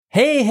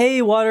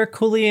Hey, water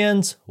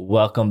coolians!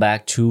 Welcome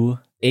back to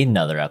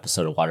another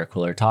episode of Water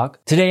Cooler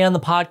Talk. Today on the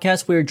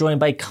podcast, we are joined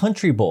by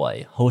Country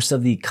Boy, host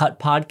of the Cut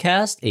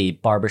Podcast, a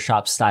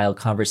barbershop-style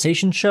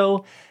conversation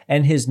show,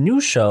 and his new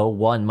show,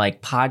 One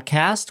Mic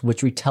Podcast,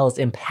 which retells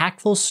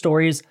impactful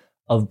stories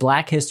of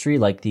Black history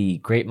like the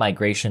Great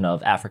Migration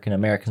of African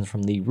Americans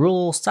from the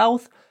rural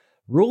South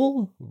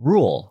to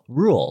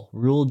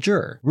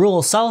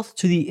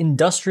the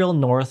industrial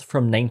North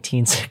from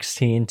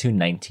 1916 to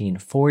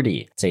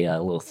 1940. It's a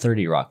little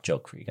 30 Rock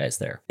joke for you guys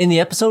there. In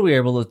the episode, we were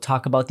able to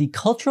talk about the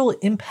cultural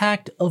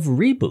impact of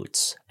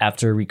reboots.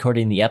 After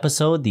recording the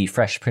episode, the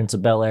Fresh Prince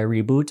of Bel-Air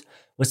reboot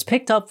was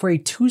picked up for a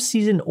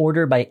 2-season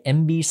order by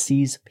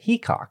NBC's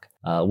Peacock.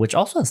 Which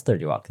also has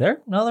 30 Rock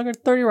there. Another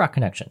 30 Rock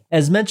connection.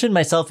 As mentioned,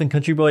 myself and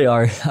Country Boy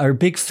are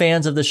big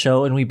fans of the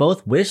show, and we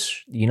both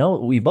wish,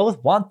 we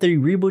both want the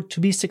reboot to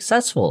be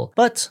successful.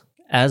 But,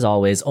 as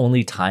always,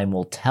 only time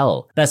will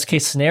tell. Best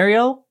case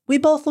scenario, we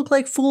both look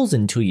like fools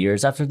in 2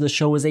 years after the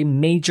show was a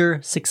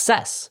major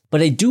success.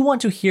 But I do want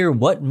to hear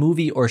what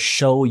movie or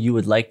show you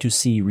would like to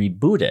see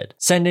rebooted.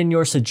 Send in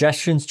your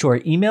suggestions to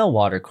our email,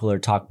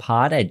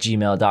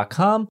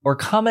 watercoolertalkpod@gmail.com, or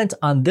comment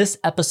on this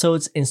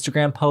episode's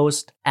Instagram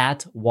post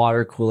at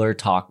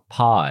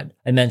watercoolertalkpod.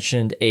 I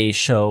mentioned a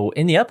show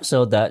in the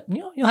episode that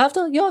you'll have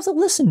to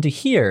listen to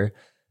hear.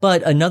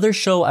 But another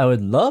show I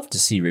would love to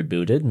see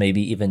rebooted,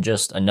 maybe even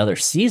just another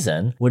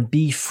season, would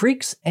be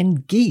Freaks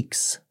and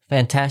Geeks.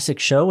 Fantastic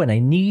show, and I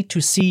need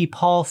to see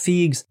Paul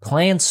Feig's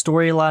planned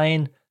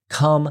storyline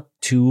come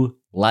to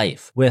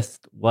life with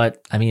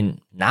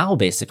now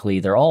basically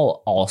they're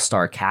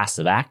all-star cast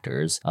of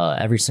actors,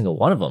 every single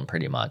one of them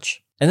pretty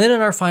much. And then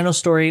in our final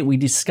story, we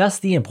discuss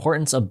the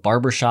importance of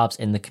barbershops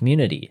in the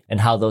community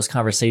and how those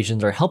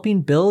conversations are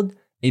helping build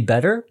a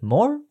better,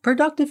 more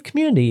productive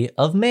community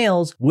of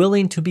males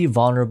willing to be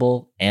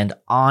vulnerable and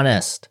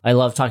honest. I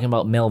love talking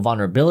about male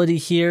vulnerability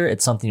here.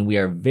 It's something we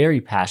are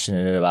very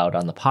passionate about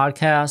on the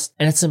podcast.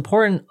 And it's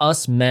important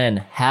us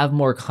men have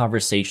more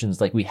conversations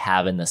like we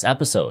have in this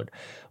episode.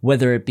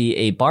 Whether it be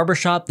a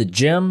barbershop, the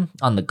gym,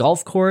 on the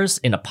golf course,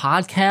 in a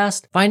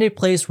podcast, find a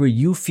place where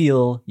you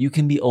feel you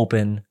can be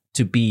open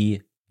to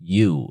be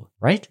you,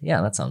 right?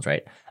 Yeah, that sounds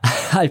right.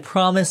 I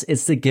promise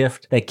it's the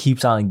gift that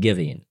keeps on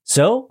giving.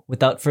 So,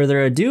 without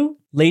further ado,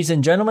 ladies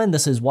and gentlemen,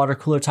 this is Water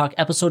Cooler Talk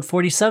episode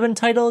 47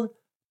 titled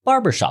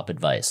Barbershop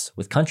Advice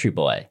with Country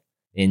Boy.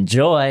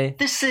 Enjoy!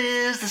 This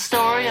is the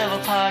story of a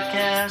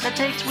podcast that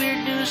takes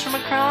weird news from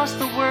across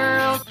the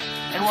world.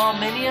 And while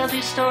many of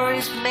these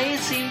stories may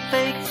seem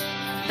fake,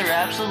 they're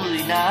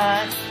absolutely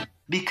not,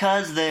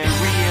 because they're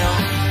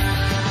real.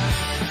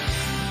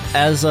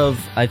 As of,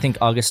 I think,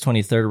 August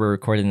 23rd, we're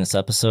recording this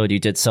episode, you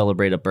did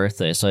celebrate a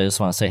birthday, so I just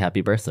want to say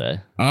happy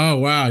birthday. Oh,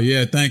 wow.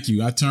 Yeah, thank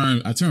you. I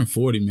turned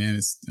 40, man.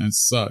 It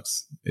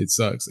sucks. It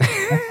sucks.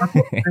 I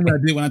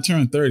did when I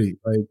turned 30.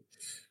 Like,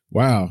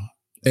 wow.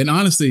 And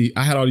honestly,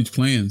 I had all these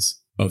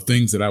plans of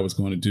things that I was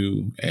going to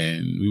do,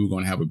 and we were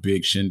going to have a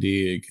big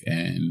shindig,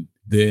 and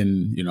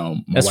then, my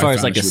as wife far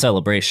as like a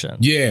celebration.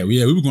 Yeah.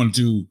 We were going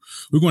to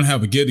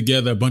have a get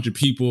together, a bunch of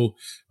people,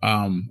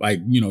 rent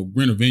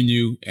a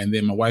venue. And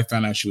then my wife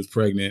found out she was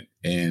pregnant,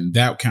 and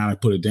that kind of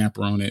put a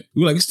damper on it.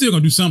 We were like, it's still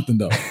going to do something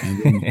though.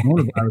 And then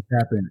coronavirus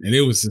happened, and it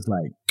was just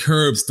like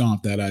curb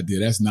stomp that idea.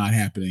 That's not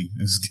happening.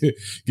 Let's get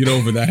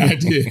over that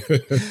idea.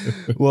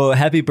 Well,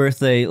 happy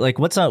birthday. Like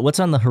what's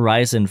on the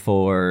horizon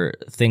for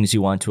things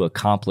you want to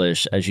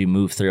accomplish as you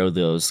move through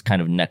those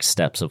kind of next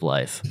steps of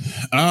life?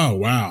 Oh,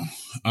 wow.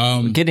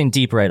 Getting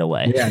deep right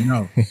away. Yeah,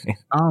 no.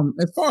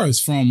 As far as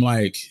from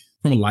a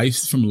life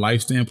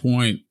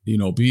standpoint,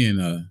 being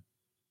an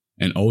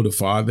older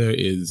father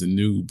is a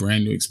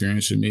brand new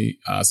experience for me.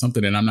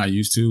 Something that I'm not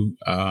used to.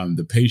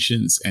 The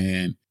patience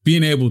and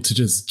being able to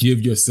just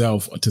give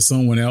yourself to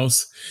someone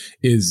else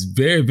is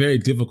very, very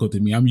difficult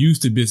to me. I'm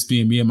used to this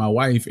being me and my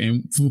wife,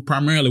 and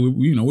primarily,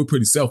 we're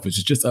pretty selfish.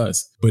 It's just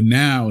us. But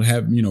now,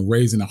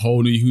 raising a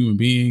whole new human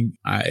being,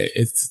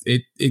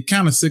 it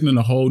kind of signaled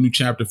a whole new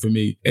chapter for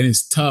me. And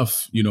it's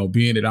tough,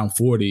 being that I'm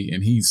 40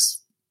 and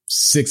he's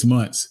 6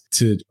 months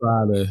to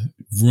try to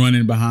run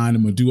in behind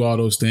him or do all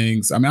those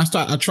things. I've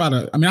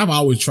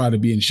always tried to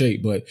be in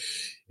shape, but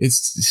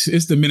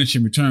it's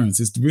diminishing returns.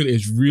 It's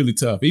really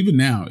tough. Even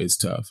now, it's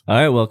tough. All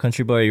right. Well,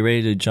 Country Boy, are you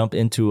ready to jump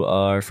into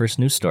our first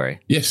news story?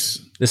 Yes.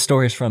 This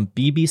story is from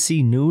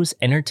BBC News,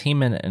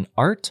 Entertainment and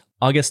Art,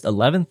 August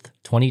 11th,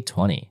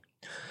 2020.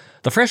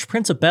 The Fresh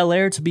Prince of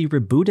Bel-Air to be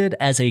rebooted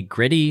as a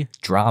gritty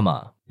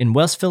drama. In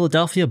West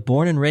Philadelphia,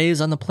 born and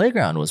raised on the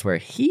playground was where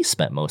he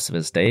spent most of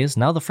his days.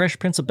 Now the Fresh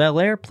Prince of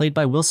Bel-Air, played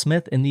by Will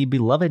Smith in the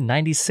beloved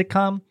 90s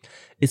sitcom,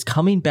 is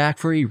coming back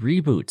for a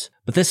reboot.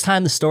 But this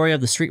time, the story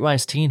of the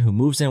streetwise teen who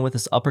moves in with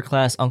his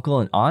upper-class uncle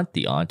and aunt,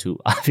 the aunt who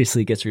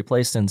obviously gets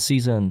replaced at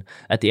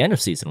the end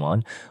of season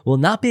 1, will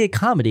not be a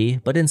comedy,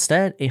 but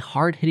instead a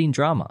hard-hitting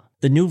drama.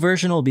 The new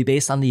version will be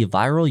based on the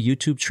viral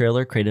YouTube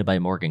trailer created by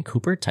Morgan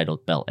Cooper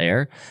titled Bel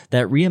Air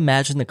that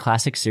reimagined the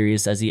classic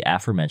series as the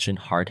aforementioned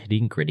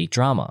hard-hitting, gritty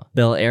drama.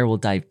 Bel Air will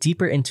dive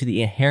deeper into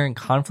the inherent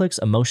conflicts,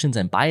 emotions,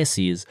 and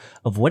biases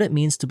of what it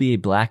means to be a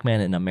black man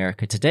in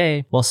America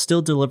today, while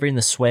still delivering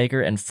the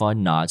swagger and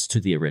fun nods to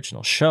the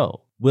original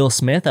show. Will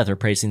Smith, after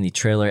praising the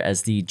trailer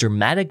as the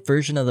dramatic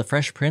version of The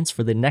Fresh Prince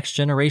for the next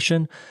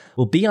generation,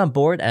 will be on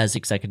board as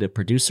executive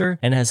producer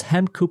and has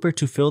hemmed Cooper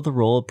to fill the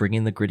role of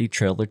bringing the gritty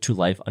trailer to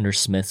life under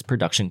Smith's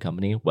production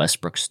company,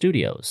 Westbrook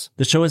Studios.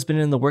 The show has been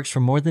in the works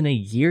for more than a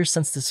year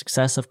since the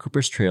success of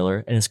Cooper's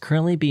trailer and is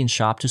currently being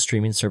shopped to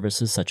streaming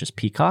services such as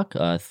Peacock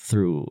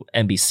through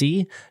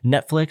NBC,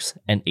 Netflix,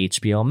 and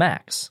HBO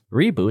Max.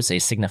 Reboots, a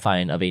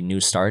signifying of a new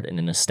start in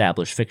an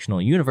established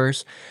fictional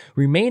universe,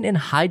 remain in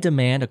high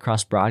demand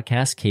across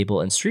broadcast,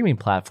 cable, and streaming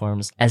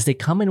platforms as they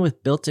come in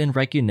with built-in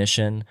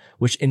recognition,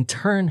 which in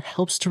turn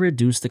helps to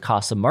reduce the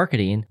cost of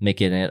marketing,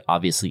 making it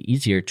obviously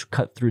easier to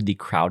cut through the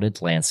crowded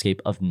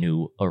landscape of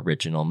new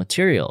original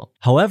material.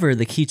 However,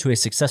 the key to a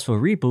successful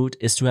reboot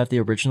is to have the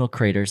original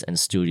creators and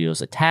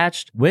studios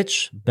attached,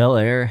 which Bel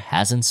Air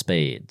has in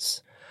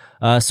spades.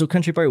 So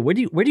Country Boy, where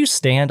do you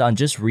stand on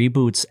just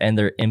reboots and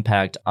their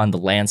impact on the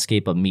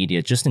landscape of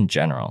media, just in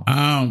general?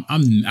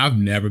 I've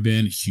never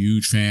been a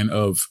huge fan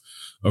of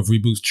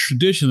reboots.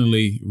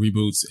 Traditionally,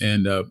 reboots,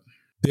 and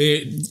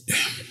they,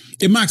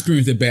 in my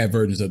experience, they're bad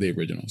versions of the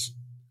originals.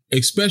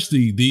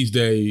 Especially these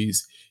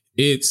days,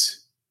 it's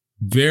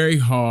very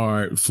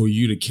hard for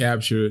you to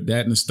capture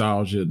that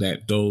nostalgia,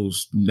 that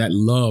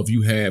love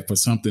you had for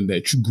something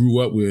that you grew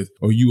up with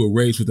or you were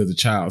raised with as a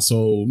child.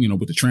 So,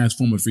 with the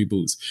Transformers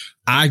reboots,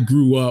 I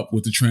grew up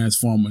with the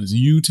Transformers.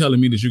 You telling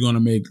me that you're going to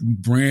make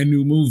brand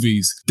new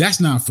movies, that's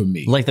not for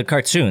me. Like the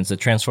cartoons, the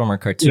Transformer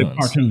cartoons. Yeah,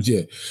 cartoons,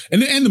 yeah.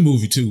 And the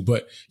movie too.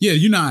 But yeah,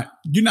 you're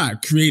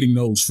not creating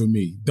those for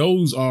me.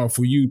 Those are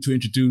for you to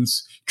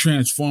introduce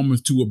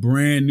Transformers to a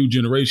brand new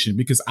generation,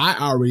 because I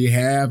already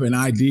have an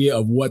idea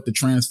of what the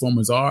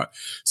Transformers are.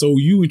 So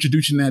you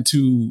introducing that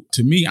to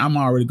me, I'm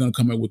already going to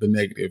come up with a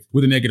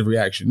negative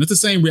reaction. It's the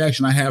same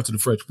reaction I have to the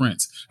Fresh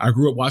Prince. I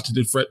grew up watching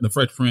the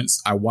Fresh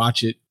Prince. I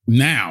watch it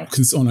now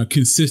on a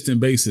consistent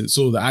basis.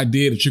 So the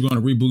idea that you're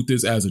going to reboot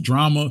this as a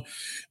drama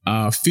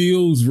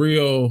feels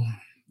real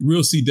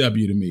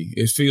CW to me.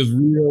 It feels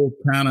real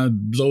kind of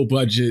low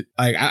budget.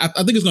 Like I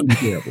think it's going to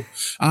be terrible.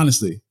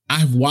 Honestly,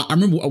 I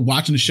remember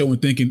watching the show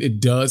and thinking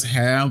it does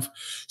have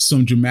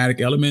some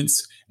dramatic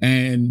elements,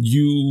 and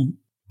you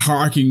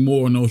parking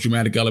more on those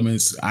dramatic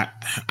elements.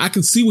 I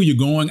can see where you're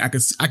going. I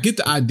get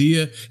the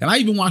idea, and I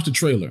even watched the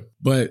trailer,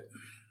 but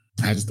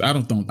I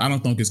don't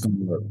think it's going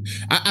to work.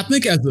 I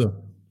think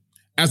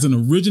as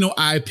an original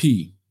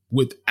IP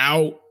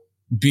without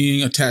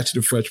being attached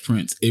to the Fresh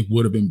Prince, it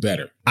would have been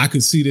better. I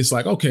could see this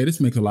like, okay, this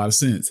makes a lot of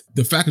sense.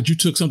 The fact that you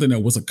took something that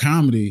was a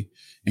comedy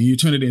and you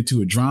turn it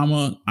into a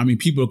drama, I mean,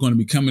 people are going to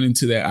be coming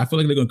into that. I feel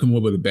like they're going to come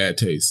up with a bad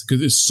taste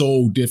because it's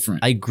so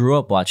different. I grew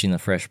up watching The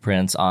Fresh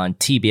Prince on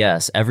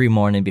TBS every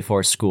morning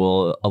before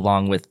school,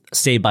 along with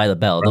Saved by the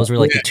Bell. Those were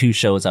like the two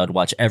shows I would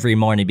watch every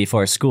morning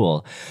before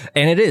school.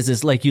 And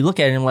it's like, you look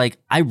at it and like,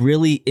 I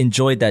really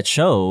enjoyed that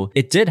show.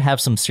 It did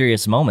have some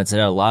serious moments. It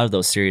had a lot of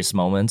those serious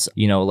moments,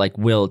 like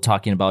Will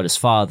talking about his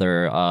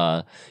father,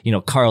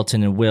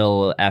 Carlton and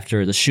Will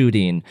after the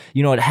shooting.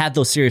 It had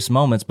those serious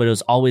moments, but it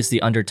was always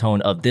the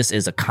undertone of this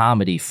is a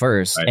comedy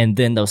first, right, and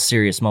then those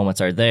serious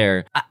moments are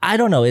there. I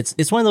don't know.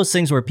 It's one of those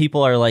things where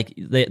people are like,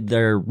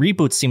 their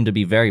reboots seem to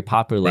be very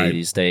popular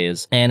these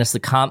days, and it's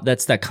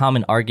that's that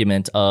common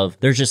argument of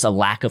there's just a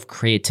lack of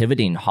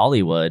creativity in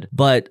Hollywood.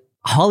 But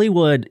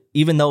Hollywood,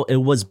 even though it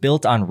was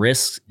built on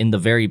risks in the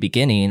very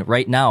beginning,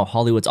 right now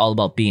Hollywood's all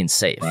about being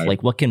safe. Right.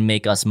 Like, what can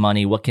make us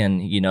money? What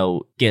can,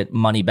 get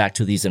money back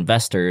to these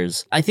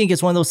investors? I think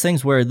it's one of those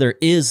things where there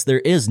is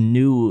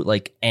new,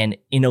 like, and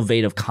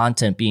innovative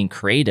content being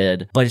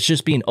created, but it's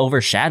just being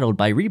overshadowed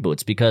by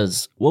reboots.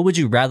 Because what would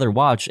you rather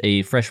watch,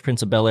 a Fresh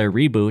Prince of Bel-Air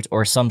reboot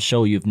or some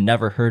show you've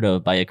never heard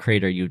of by a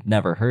creator you've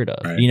never heard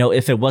of? Right.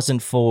 If it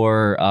wasn't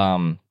for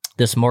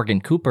this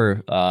Morgan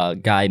Cooper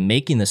guy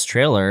making this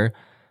trailer,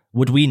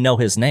 would we know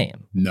his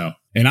name? No.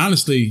 And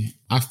honestly,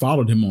 I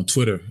followed him on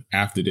Twitter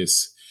after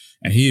this,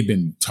 and he had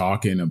been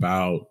talking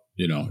about,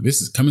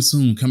 this is coming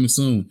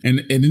soon. And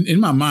in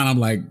my mind, I'm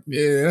like,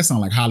 yeah, that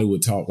sounds like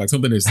Hollywood talk, like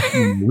something that's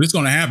it's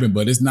going to happen,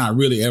 but it's not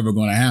really ever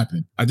going to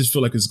happen. I just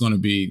feel like this is going to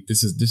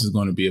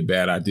be a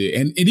bad idea.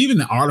 And even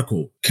the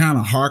article kind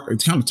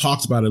of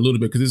talks about it a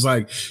little bit, because it's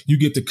like you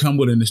get to come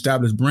with an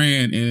established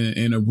brand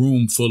in a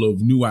room full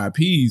of new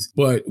IPs,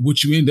 but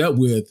what you end up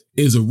with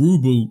is a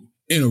reboot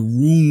in a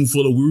room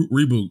full of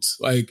reboots.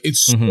 Like,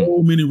 it's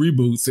so many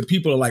reboots that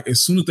people are like,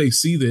 as soon as they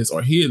see this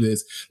or hear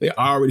this, they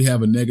already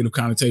have a negative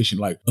connotation.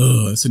 Like,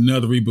 it's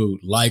another reboot,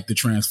 like the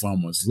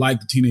Transformers, like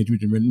the Teenage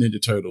Mutant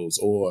Ninja Turtles,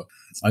 or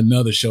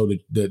another show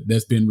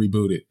that's been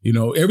rebooted.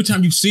 Every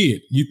time you see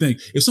it, you think,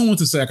 if someone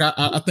to say, like,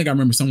 I think I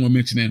remember someone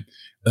mentioning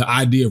the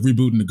idea of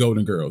rebooting the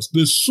Golden Girls.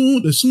 As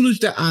soon as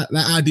that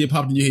idea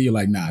popped in your head, you're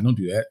like, nah, don't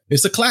do that.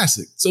 It's a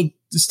classic. So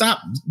stop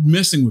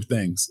messing with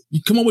things.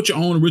 You come up with your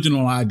own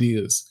original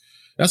ideas.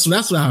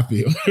 That's what I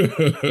feel.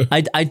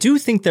 I do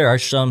think there are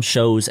some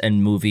shows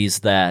and movies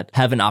that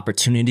have an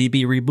opportunity to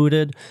be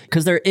rebooted,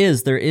 because there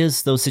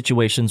is those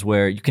situations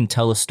where you can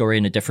tell a story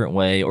in a different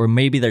way, or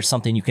maybe there's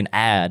something you can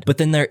add. But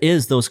then there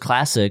is those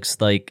classics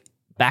like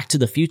Back to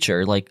the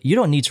Future. Like, you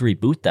don't need to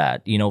reboot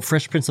that. You know,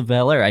 Fresh Prince of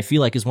Bel-Air, I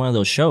feel like, is one of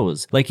those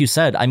shows. Like you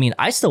said, I mean,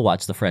 I still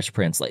watch The Fresh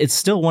Prince. Like, it's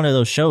still one of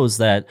those shows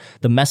that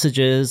the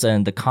messages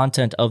and the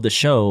content of the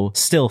show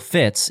still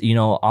fits, you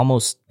know,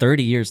 almost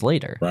 30 years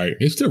later. Right.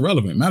 It's still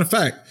relevant. Matter of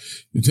fact,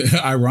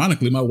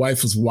 ironically, my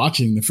wife was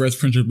watching The Fresh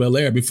Prince of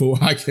Bel-Air before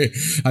I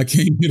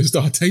came here to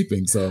start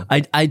taping. So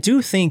I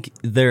do think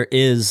there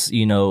is,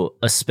 you know,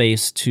 a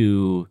space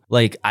to,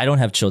 like, I don't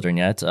have children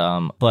yet,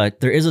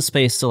 but there is a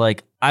space to,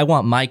 like, I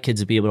want my kids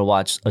to be able to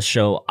watch a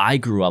show I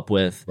grew up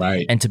with,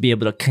 right, and to be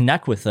able to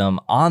connect with them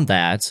on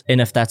that. And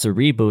if that's a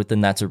reboot,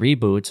 then that's a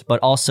reboot, but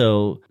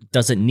also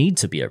doesn't need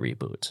to be a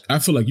reboot. I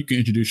feel like you can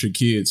introduce your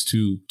kids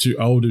to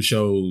older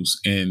shows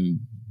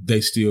and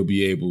they still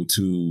be able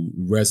to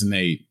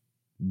resonate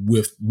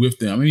with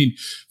them. I mean,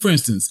 for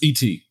instance,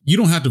 E.T. You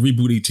don't have to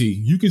reboot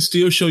E.T. You can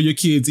still show your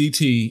kids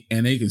E.T.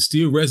 and they can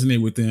still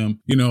resonate with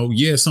them. You know,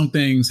 yeah, some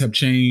things have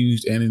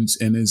changed and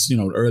it's, you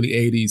know, the early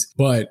 80s,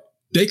 but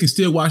they can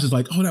still watch this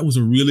like, oh, that was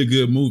a really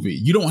good movie.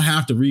 You don't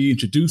have to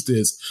reintroduce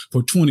this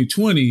for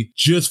 2020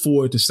 just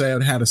for it to say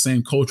it had the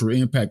same cultural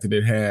impact that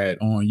it had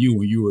on you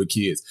when you were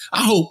kids.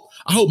 I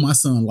hope my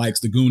son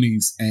likes The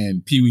Goonies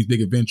and Pee-wee's Big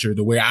Adventure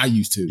the way I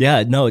used to.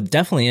 Yeah, no,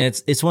 definitely. And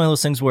it's one of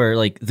those things where,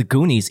 like, The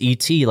Goonies,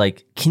 E.T.,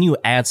 like, can you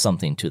add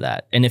something to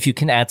that? And if you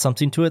can add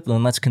something to it,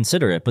 then let's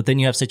consider it. But then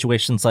you have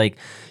situations like,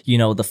 you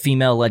know, the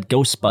female-led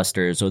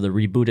Ghostbusters or the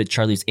rebooted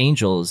Charlie's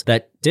Angels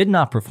that did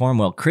not perform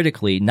well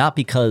critically, not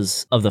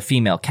because of the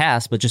female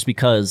cast, but just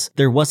because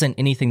there wasn't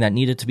anything that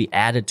needed to be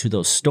added to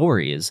those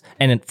stories.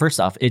 And first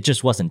off, it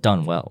just wasn't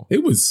done well.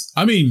 It was,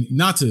 I mean,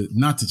 not to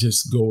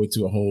just go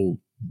into a whole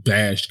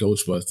bash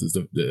Ghostbusters,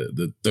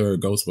 the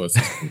third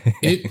Ghostbusters.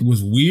 It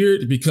was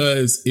weird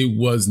because it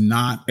was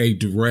not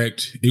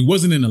it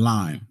wasn't in the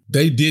line.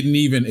 They didn't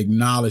even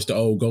acknowledge the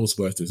old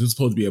Ghostbusters. It was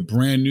supposed to be a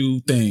brand new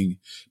thing,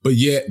 but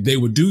yet they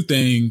would do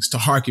things to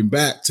harken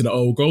back to the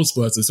old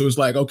Ghostbusters. So it's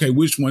like, okay,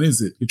 which one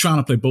is it? You're trying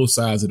to play both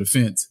sides of the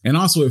fence. And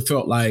also it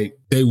felt like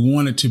they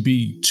wanted to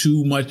be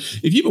too much.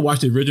 If you ever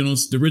watched the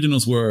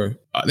originals were,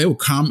 they were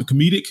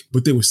comedic,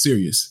 but they were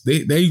serious.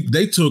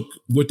 They took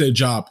what their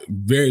job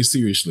very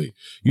seriously.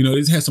 You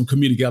know, they had some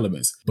comedic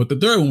elements, but the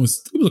third one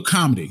was a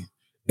comedy.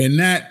 And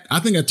that, I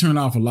think, it turned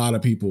off a lot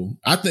of people.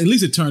 At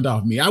least it turned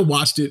off me. I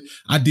watched it.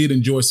 I did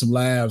enjoy some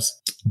laughs,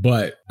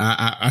 but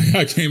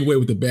I came away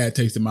with a bad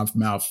taste in my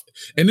mouth.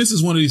 And this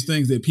is one of these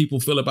things that people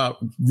feel about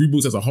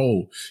reboots as a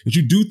whole. If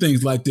you do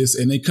things like this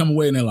and they come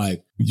away and they're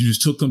like, you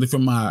just took something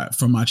from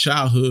my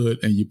childhood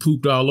and you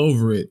pooped all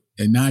over it,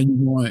 and now you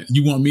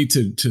want me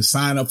to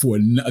sign up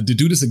to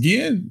do this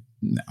again?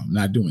 No, I'm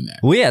not doing that.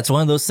 Well, yeah, it's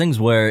one of those things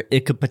where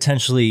it could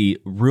potentially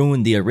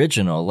ruin the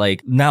original.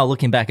 Like, now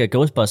looking back at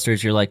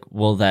Ghostbusters, you're like,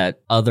 well,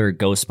 that other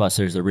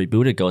Ghostbusters, the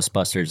rebooted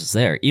Ghostbusters, is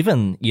there.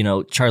 Even, you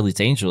know,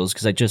 Charlie's Angels,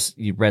 because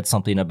you read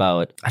something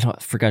about, I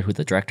forgot who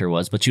the director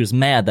was, but she was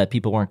mad that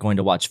people weren't going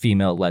to watch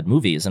female-led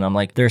movies. And I'm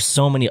like, there's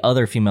so many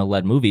other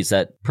female-led movies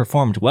that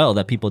performed well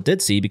that people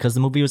did see because the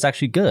movie was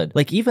actually good.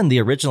 Like, even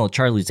the original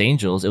Charlie's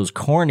Angels, it was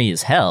corny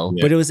as hell,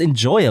 but it was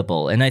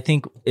enjoyable. And I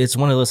think it's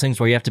one of those things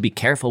where you have to be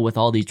careful with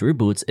all these reboots.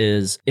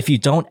 Is if you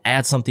don't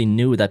add something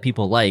new that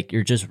people like,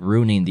 you're just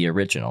ruining the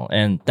original.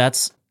 And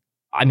that's,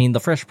 I mean, The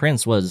Fresh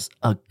Prince was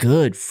a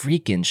good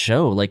freaking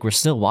show. Like, we're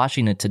still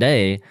watching it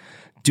today.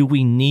 Do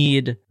we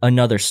need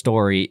another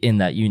story in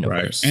that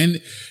universe?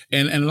 Right.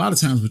 And a lot of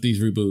times with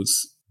these reboots,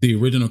 the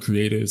original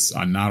creators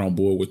are not on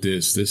board with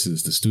this. This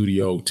is the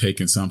studio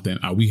taking something.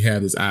 We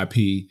have this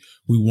IP.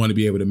 We want to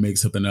be able to make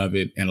something of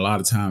it. And a lot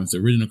of times the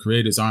original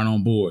creators aren't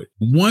on board.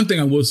 One thing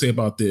I will say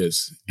about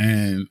this,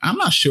 and I'm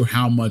not sure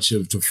how much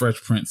of The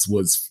Fresh Prince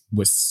was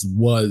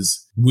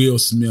Will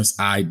Smith's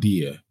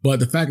idea, but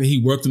the fact that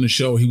he worked on the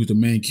show, he was the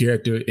main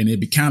character, and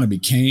it kind of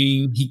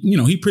became,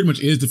 he pretty much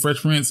is the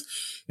Fresh Prince,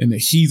 and that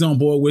he's on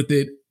board with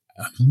it,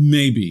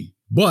 maybe.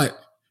 But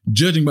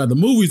judging by the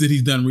movies that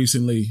he's done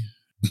recently,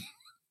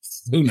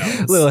 who knows?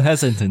 A little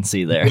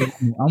hesitancy there.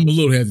 I'm a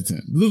little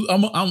hesitant.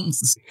 I'm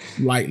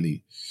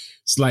slightly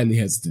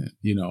hesitant,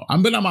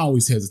 but I'm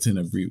always hesitant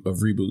of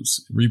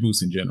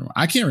reboots in general.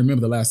 I can't remember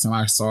the last time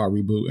I saw a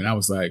reboot and I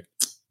was like,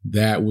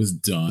 that was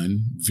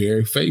done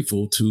very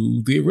faithful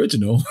to the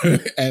original.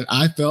 And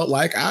I felt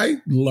like I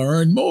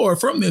learned more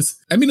from this.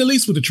 I mean, at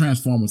least with the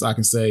Transformers, I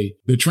can say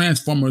the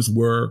Transformers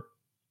were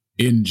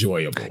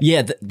enjoyable.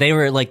 Yeah, they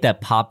were like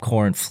that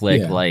popcorn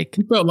flick. Yeah. Like,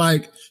 it felt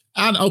like,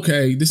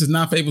 okay, this is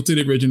not faithful to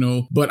the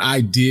original, but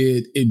I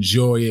did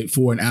enjoy it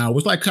for an hour.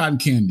 It's like cotton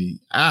candy.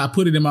 I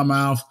put it in my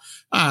mouth.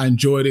 I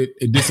enjoyed it.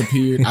 It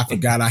disappeared. I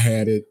forgot I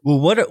had it. Well,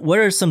 what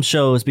are some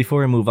shows,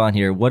 before we move on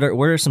here, what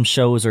are some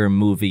shows or a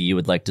movie you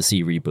would like to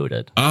see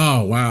rebooted?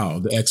 Oh, wow.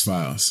 The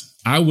X-Files.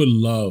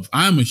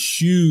 I'm a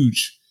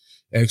huge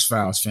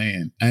X-Files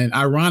fan. And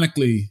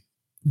ironically,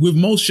 with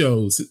most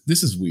shows,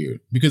 this is weird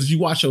because if you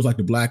watch shows like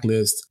The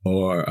Blacklist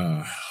or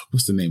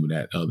what's the name of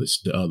that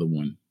the other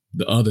one,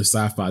 the other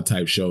sci-fi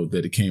type show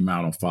that it came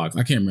out on Fox,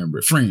 I can't remember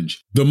it,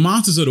 Fringe. The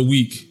monsters of the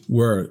week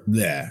were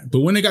there, but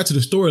when they got to the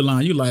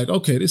storyline, you're like,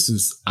 okay, this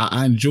is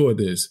I enjoy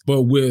this.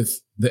 But with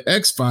the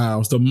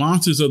X-Files, the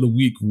monsters of the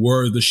week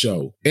were the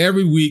show.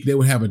 Every week they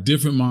would have a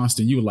different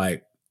monster, and you were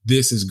like,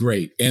 this is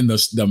great. And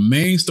the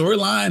main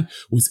storyline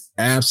was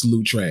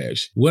absolute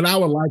trash. What I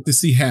would like to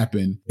see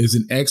happen is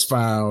an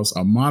X-Files,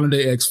 a modern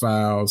day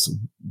X-Files,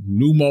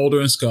 new Mulder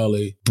and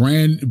Scully,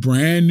 brand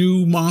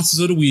new monsters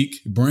of the week,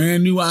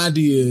 brand new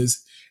ideas,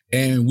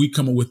 and we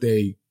come up with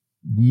a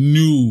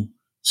new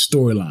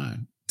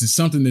storyline to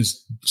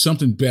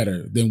something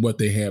better than what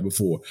they had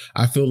before.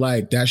 I feel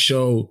like that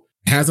show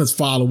has us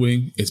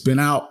following. It's been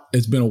out.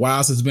 It's been a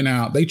while since it's been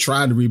out. They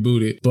tried to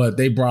reboot it, but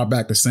they brought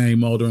back the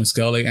same Mulder and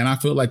Scully, and I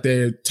feel like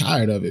they're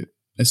tired of it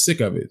and sick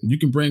of it. You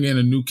can bring in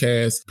a new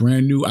cast,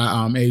 brand new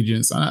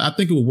agents. I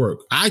think it would work.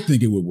 I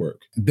think it would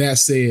work. That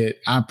said,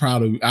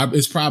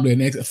 it's probably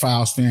an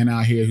X-Files fan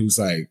out here who's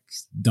like,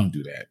 don't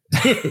do that.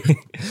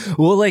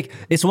 Well, like,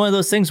 it's one of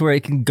those things where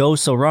it can go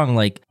so wrong.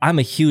 Like, I'm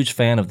a huge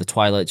fan of the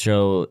Twilight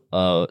show,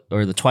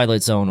 or the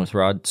Twilight Zone with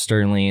Rod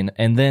Serling,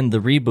 and then the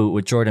reboot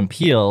with Jordan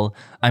Peele.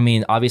 I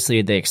mean,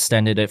 obviously they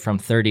extended it from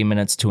 30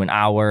 minutes to an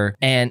hour,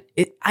 and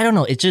I don't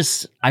know,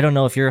 I don't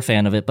know if you're a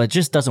fan of it, but it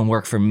just doesn't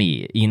work for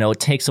me. You know, it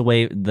takes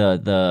away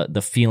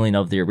the feeling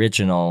of the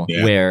original,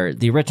 where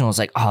the original is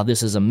like, oh,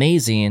 this is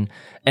amazing.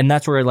 And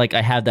that's where, like,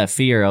 I have that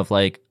fear of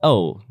like,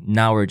 oh,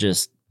 now we're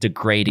just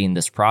degrading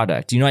this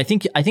product. You know, I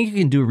think you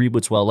can do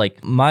reboots well.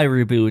 Like, my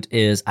reboot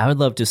is, I would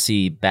love to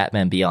see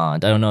Batman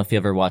Beyond. I don't know if you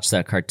ever watched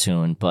that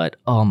cartoon, but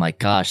oh my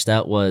gosh,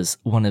 that was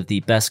one of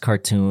the best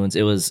cartoons.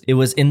 It was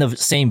in the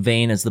same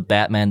vein as the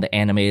Batman, the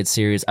animated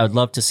series. I would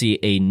love to see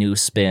a new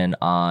spin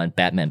on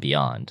Batman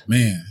Beyond.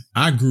 Man,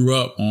 I grew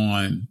up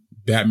on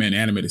Batman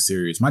animated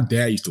series. My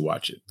dad used to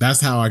watch it. That's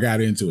how I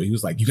got into it. He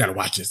was like, you got to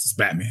watch this. It's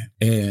Batman.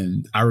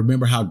 And I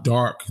remember how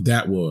dark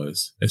that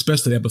was,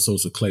 especially the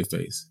episodes with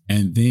Clayface.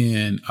 And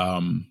then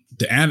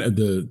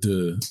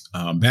the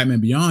Batman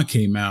Beyond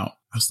came out.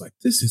 I was like,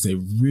 this is a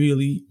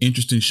really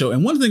interesting show.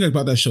 And one thing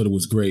about that show that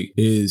was great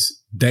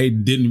is they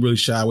didn't really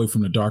shy away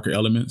from the darker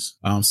elements.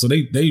 So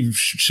they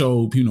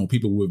showed,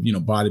 people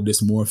with, body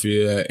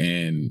dysmorphia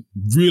and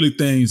really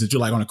things that you're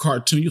like on a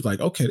cartoon. You're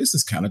like, okay, this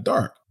is kind of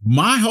dark.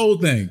 My whole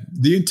thing,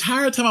 the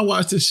entire time I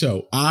watched this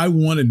show, I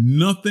wanted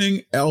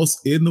nothing else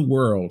in the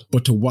world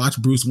but to watch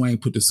Bruce Wayne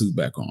put the suit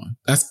back on.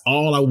 That's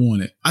all I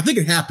wanted. I think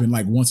it happened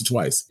like once or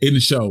twice in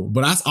the show,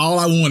 but that's all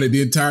I wanted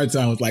the entire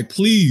time. I was like,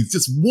 please,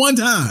 just one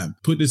time,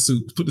 put the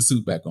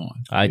suit back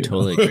on. I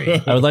totally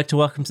agree. I would like to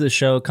welcome to the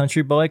show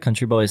Country Boy.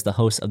 Country Boy is the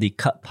host of the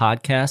Cut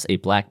Podcast, a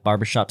black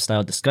barbershop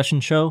style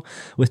discussion show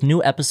with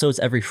new episodes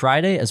every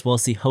Friday, as well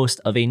as the host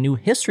of a new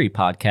history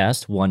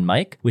podcast, One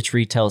Mic, which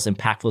retells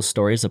impactful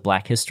stories of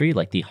black history,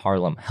 like the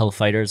Harlem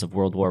Hellfighters of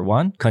World War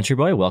I. Country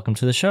Boy, welcome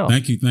to the show.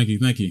 Thank you.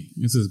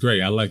 This is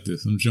great. I like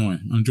this. I'm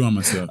enjoying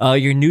myself.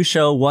 Your new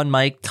show, One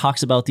Mic,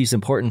 talks about these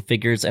important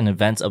figures and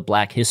events of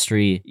black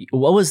history.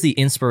 What was the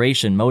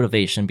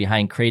motivation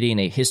behind creating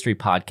a history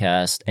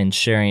podcast and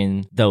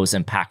sharing those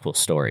impactful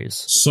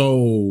stories?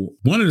 So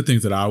one of the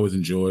things that I always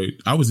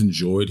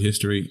enjoyed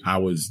history.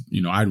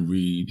 I'd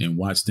read and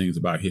watch things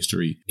about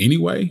history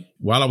anyway.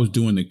 While I was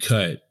doing the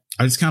cut,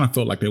 I just kind of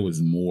felt like there was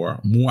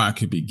more I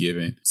could be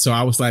given. So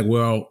I was like,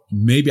 well,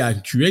 maybe I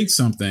could create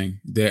something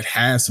that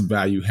has some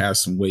value,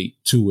 has some weight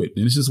to it.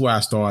 And this is where I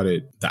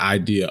started the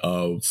idea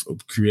of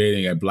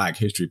creating a Black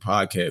History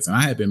podcast. And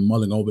I had been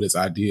mulling over this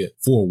idea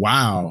for a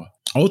while.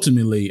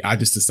 Ultimately, I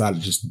just decided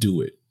to just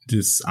do it.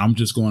 I'm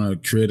just going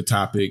to create a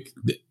topic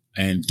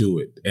and do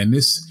it. And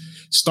this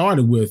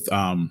started with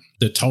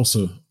the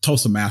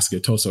Tulsa massacre,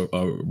 Tulsa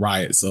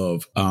riots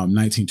of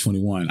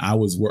 1921.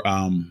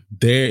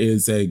 There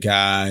is a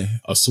guy,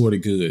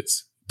 Assorted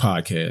Goods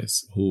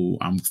podcast, who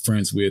I'm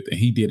friends with, and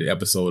he did an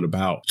episode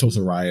about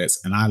Tulsa riots,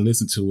 and I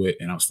listened to it,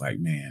 and I was like,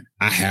 man,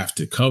 I have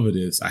to cover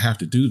this. I have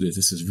to do this.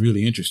 This is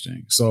really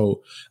interesting.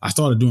 So I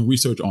started doing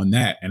research on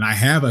that, and I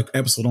have an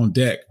episode on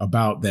deck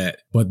about that.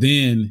 But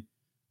then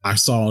I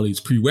saw these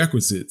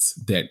prerequisites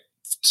that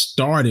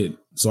started.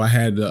 So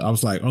I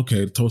was like,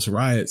 okay, the Tulsa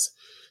riots,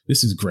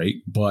 this is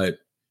great. But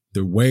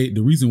the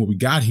reason why we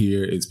got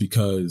here is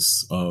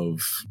because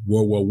of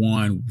World War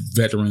I,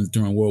 veterans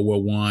during World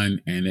War I,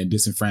 and then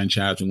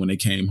disenfranchisement when they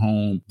came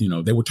home,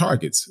 they were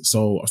targets.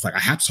 So I was like, I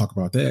have to talk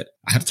about that.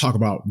 I have to talk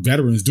about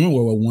veterans during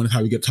World War I,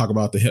 how we get to talk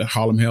about the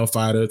Harlem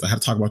Hellfighters. I have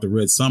to talk about the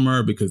Red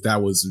Summer because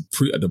that was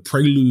the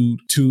prelude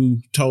to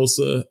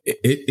Tulsa.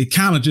 It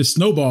kind of just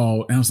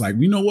snowballed. And I was like,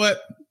 you know what?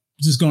 I'm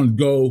just going to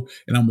go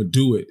and I'm going to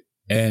do it.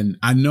 And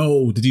I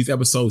know that these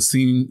episodes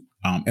seem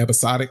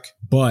episodic,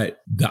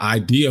 but the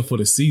idea for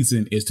the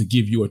season is to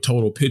give you a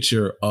total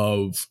picture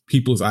of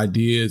people's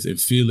ideas and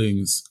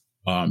feelings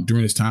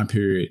during this time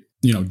period,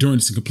 during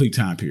this complete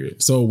time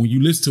period. So when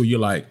you listen to it, you're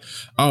like,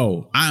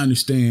 oh, I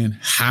understand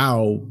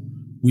how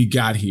we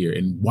got here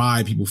and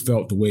why people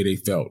felt the way they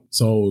felt.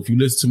 So if you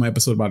listen to my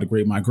episode about the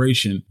Great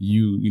Migration,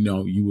 you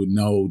would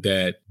know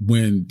that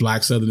when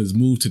Black Southerners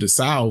moved to the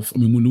South,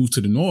 when moved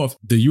to the North,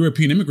 the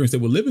European immigrants that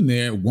were living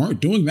there weren't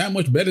doing that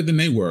much better than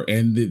they were.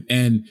 And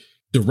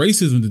the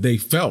racism that they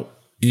felt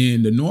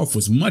in the North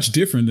was much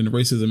different than the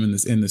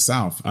racism in the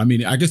South. I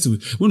mean, I guess we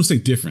don't say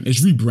different.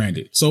 It's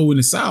rebranded. So in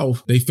the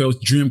South, they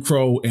felt Jim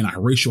Crow and a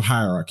racial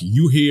hierarchy.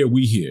 You here,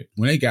 we here.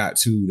 When they got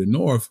to the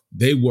North,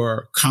 they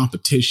were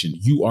competition.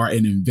 You are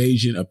an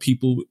invasion of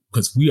people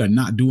because we are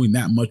not doing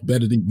that much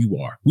better than you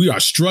are. We are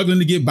struggling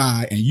to get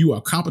by and you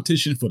are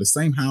competition for the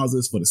same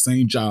houses, for the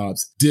same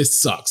jobs. This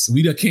sucks.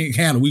 We can't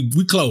handle.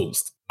 We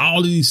closed. All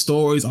of these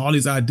stories, all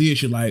these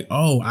ideas, you're like,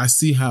 oh, I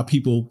see how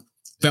people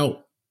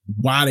felt,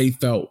 why they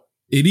felt.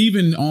 It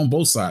even on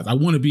both sides. I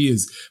want to be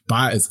as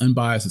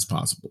unbiased as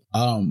possible.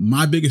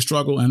 My biggest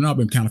struggle, and I know I've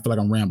been kind of feel like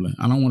I'm rambling.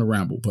 I don't want to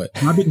ramble, but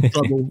my biggest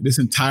struggle this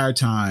entire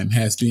time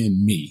has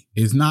been me.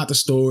 It's not the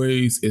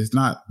stories. It's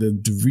not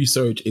the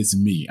research. It's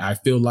me. I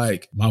feel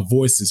like my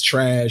voice is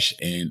trash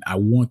and I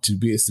want to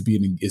be as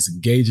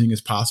engaging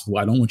as possible.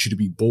 I don't want you to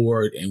be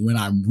bored. And when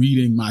I'm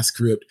reading my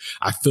script,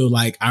 I feel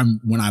like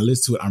when I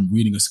listen to it, I'm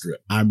reading a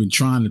script. I've been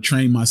trying to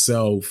train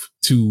myself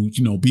to,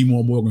 be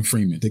more Morgan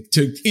Freeman,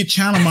 to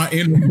channel my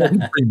inner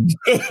Morgan Freeman.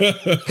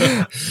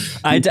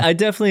 I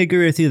definitely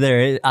agree with you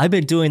there. I've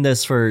been doing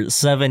this for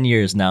 7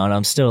 years now, and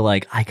I'm still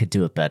like, I could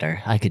do it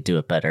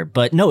better.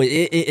 But no,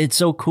 it's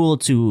so cool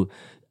to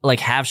like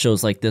have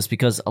shows like this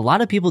because a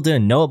lot of people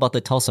didn't know about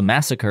the Tulsa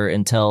Massacre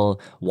until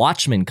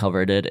Watchmen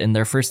covered it in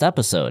their first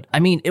episode. I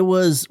mean, it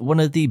was one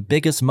of the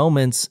biggest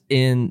moments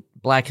in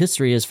Black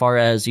history as far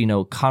as,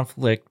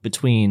 conflict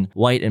between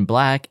white and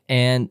Black,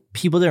 and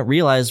people didn't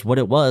realize what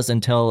it was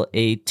until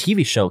a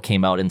TV show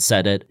came out and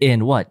said it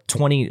in a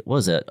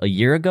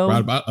year ago?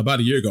 About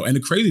a year ago. And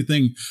the crazy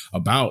thing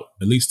about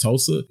at least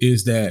Tulsa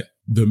is that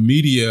the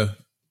media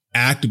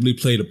actively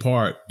played a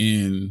part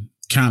in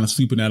kind of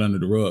sweeping that under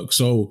the rug.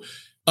 So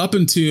up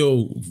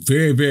until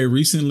very, very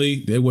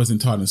recently, it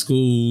wasn't taught in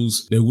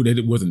schools. It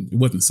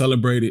wasn't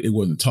celebrated. It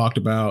wasn't talked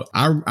about.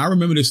 I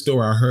remember this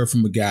story I heard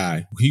from a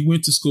guy. He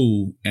went to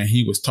school and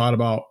he was taught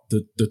about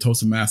the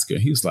Tulsa Massacre.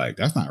 He was like,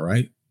 that's not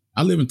right.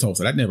 I live in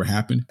Tulsa. That never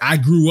happened. I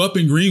grew up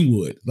in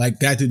Greenwood. Like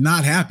that did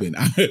not happen.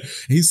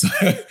 He's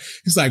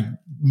like,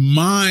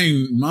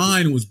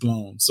 mine was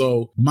blown.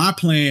 So my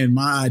plan,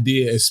 my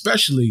idea,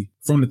 especially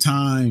from the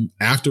time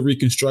after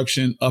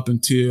Reconstruction up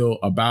until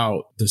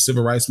about the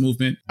Civil Rights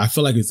Movement, I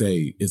feel like it's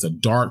a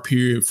dark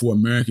period for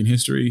American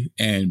history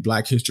and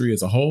Black history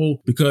as a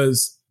whole,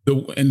 because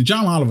and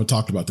John Oliver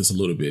talked about this a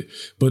little bit,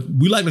 but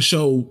we like to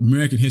show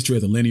American history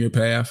as a linear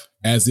path,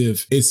 as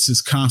if it's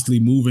just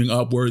constantly moving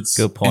upwards.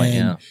 Good point.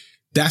 Yeah.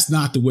 That's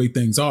not the way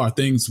things are.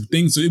 Things.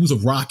 It was a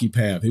rocky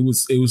path. It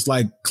was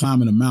like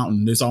climbing a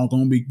mountain. There's all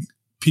going to be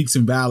peaks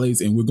and valleys,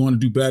 and we're going to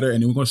do better,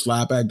 and then we're going to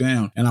slide back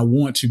down. And I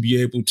want to be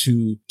able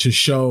to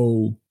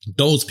show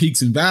those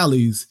peaks and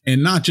valleys,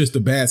 and not just the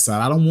bad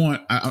side. I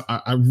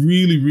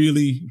really,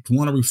 really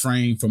want to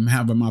refrain from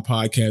having my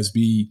podcast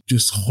be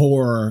just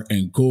horror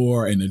and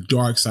gore and the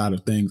dark side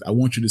of things. I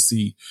want you to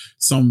see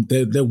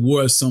there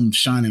were some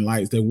shining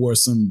lights. There were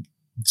some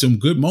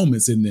good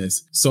moments in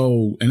this.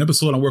 So an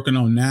episode I'm working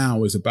on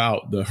now is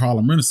about the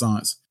Harlem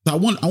Renaissance. I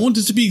want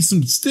this to be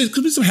some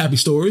happy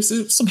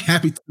stories, some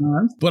happy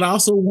times, but I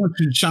also want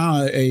to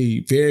shine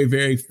a very,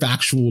 very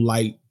factual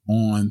light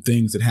on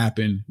things that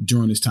happened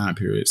during this time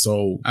period.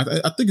 So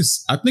I think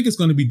it's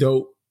going to be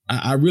dope.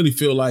 I really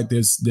feel like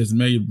there's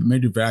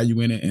major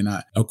value in it. And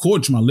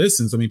according to my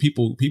listens, I mean,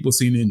 people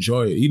seem to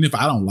enjoy it. Even if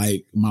I don't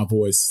like my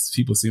voice,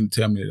 people seem to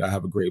tell me that I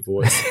have a great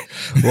voice.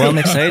 Well, I'm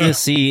excited to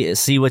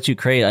see what you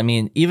create. I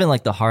mean, even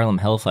like the Harlem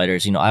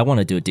Hellfighters, I want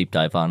to do a deep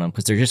dive on them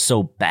because they're just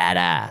so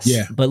badass.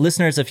 Yeah. But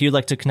listeners, if you'd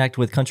like to connect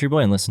with Country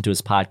Boy and listen to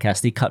his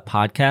podcast, The Cut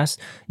Podcast,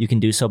 you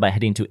can do so by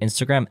heading to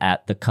Instagram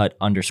at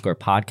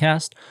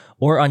 @thecut_podcast.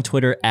 or on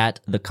Twitter at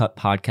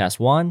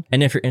 @TheCutPodcast1.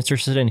 And if you're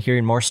interested in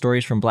hearing more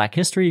stories from Black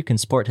history, you can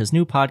support his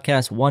new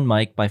podcast, One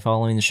Mic, by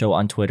following the show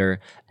on Twitter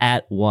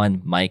at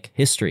One Mic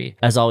History.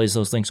 As always,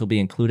 those links will be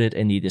included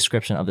in the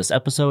description of this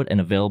episode and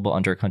available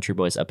under Country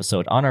Boys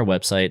episode on our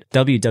website,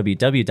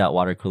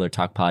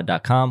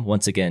 www.watercoolertalkpod.com.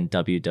 Once again,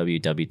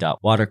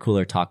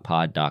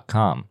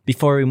 www.watercoolertalkpod.com.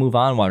 Before we move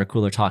on, Water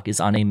Cooler Talk is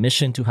on a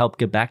mission to help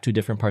give back to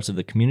different parts of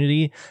the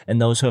community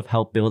and those who have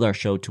helped build our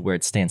show to where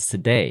it stands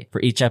today. For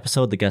each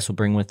episode, the guests will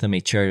bring with them a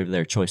charity of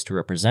their choice to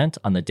represent.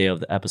 On the day of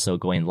the episode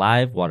going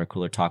live, Water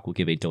Cooler Talk will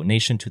give a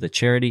donation to the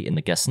charity in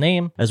the guest's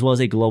name, as well as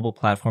a global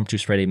platform to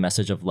spread a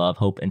message of love,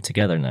 hope, and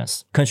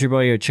togetherness. Country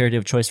Boy, your charity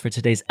of choice for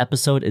today's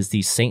episode is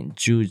the St.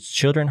 Jude's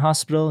Children's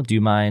Hospital. Do you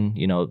mind,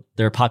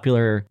 they're a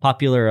popular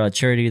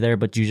charity there,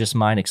 but do you just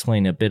mind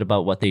explaining a bit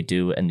about what they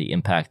do and the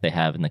impact they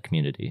have in the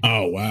community?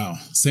 Oh, wow.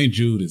 St.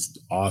 Jude is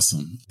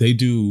awesome. They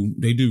do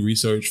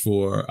research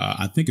for,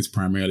 I think it's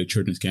primarily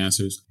children's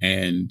cancers.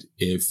 And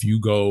if you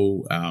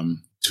go,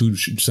 to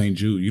St.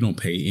 Jude, you don't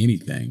pay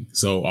anything.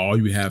 So all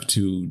you have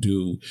to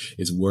do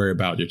is worry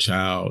about your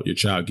child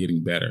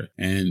getting better.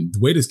 And the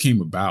way this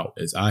came about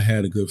is I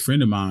had a good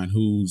friend of mine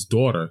whose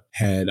daughter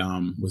had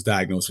was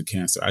diagnosed with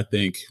cancer. I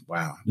think,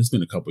 wow, it's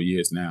been a couple of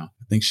years now.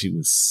 I think she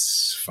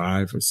was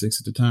 5 or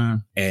 6 at the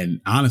time.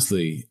 And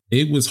honestly,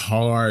 it was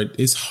hard.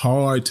 It's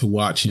hard to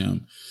watch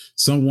him.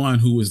 Someone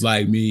who was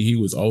like me, he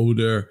was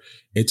older.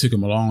 It took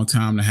him a long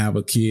time to have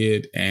a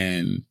kid,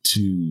 and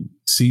to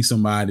see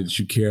somebody that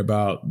you care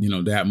about,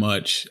 that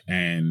much,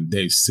 and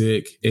they're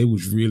sick. It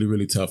was really,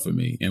 really tough for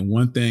me. And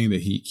one thing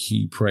that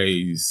he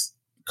praised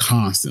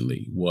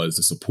constantly was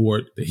the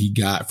support that he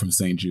got from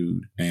St.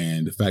 Jude,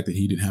 and the fact that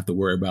he didn't have to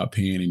worry about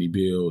paying any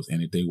bills,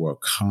 and that they were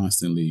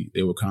constantly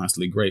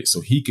great.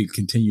 So he could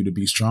continue to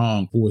be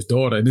strong for his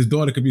daughter, and his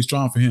daughter could be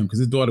strong for him, because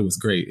his daughter was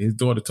great. His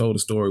daughter told a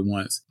story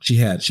once.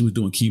 She was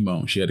doing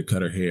chemo and she had to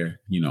cut her hair.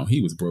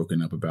 He was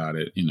broken up about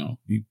it.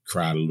 He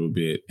cried a little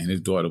bit, and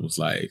his daughter was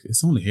like,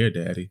 "It's only hair,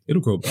 Daddy.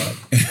 It'll grow back."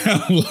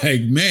 And I'm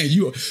like, man,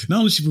 you not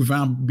only she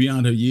profound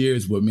beyond her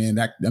years, but man,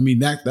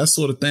 that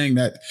sort of thing,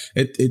 that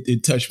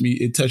it touched me.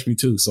 It touched me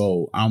too.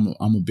 So I'm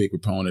a big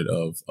proponent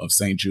of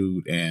St.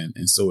 Jude, and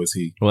so is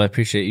he. Well, I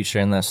appreciate you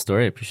sharing that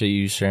story. I appreciate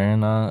you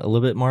sharing a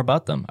little bit more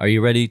about them. Are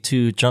you ready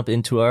to jump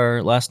into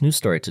our last news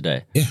story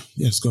today? Yeah,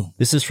 let's go.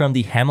 This is from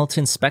the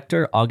Hamilton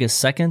Spectre,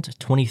 August 2nd,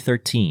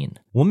 2013.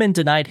 Woman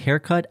denied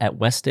haircut at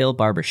Westdale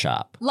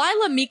Barbershop.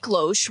 Lila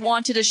Miklos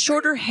wanted a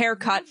shorter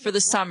haircut for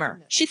the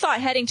summer. She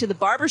thought heading to the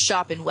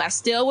barbershop in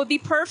Westdale would be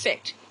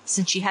perfect,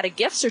 since she had a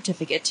gift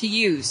certificate to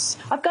use.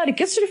 I've got a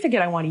gift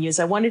certificate I want to use.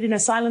 I want it in a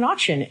silent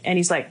auction. And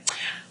he's like,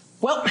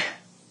 well,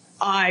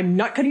 I'm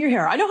not cutting your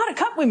hair. I know how to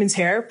cut women's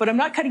hair, but I'm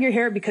not cutting your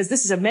hair because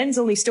this is a men's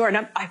only store.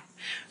 And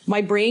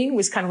my brain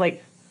was kind of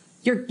like,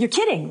 you're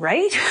kidding,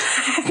 right?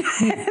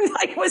 And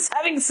I was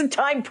having some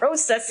time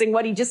processing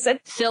what he just said.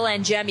 Phil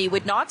Angemi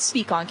would not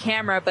speak on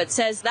camera, but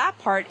says that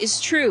part is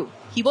true.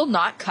 He will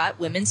not cut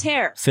women's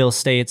hair. Phil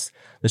states,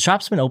 "The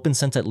shop's been open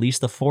since at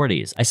least the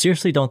 40s. I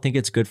seriously don't think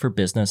it's good for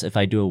business if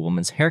I do a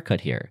woman's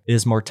haircut here. It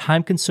is more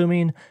time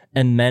consuming,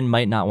 and men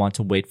might not want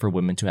to wait for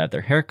women to have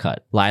their hair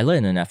cut." Lila,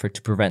 in an effort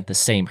to prevent the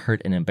same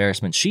hurt and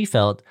embarrassment she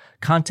felt,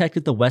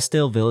 contacted the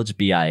Westdale Village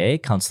BIA,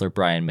 Councillor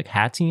Brian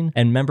McHatteen,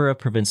 and Member of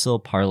Provincial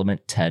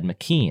Parliament Ted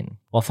McKean.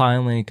 While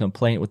filing a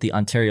complaint with the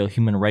Ontario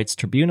Human Rights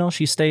Tribunal,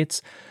 she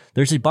states,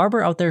 "There's a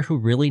barber out there who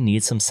really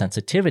needs some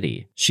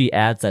sensitivity." She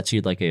adds that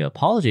she'd like an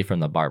apology from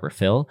the barber,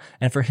 Phil,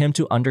 and for him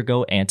to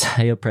undergo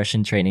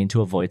anti-oppression training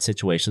to avoid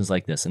situations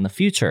like this in the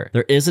future.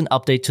 There is an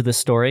update to this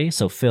story,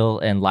 so Phil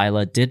and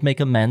Lila did make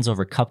amends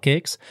over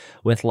cupcakes,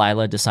 with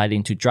Lila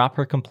deciding to drop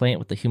her complaint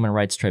with the Human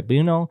Rights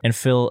Tribunal, and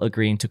Phil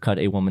agreeing to cut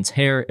a woman's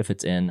hair if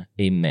it's in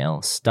a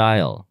male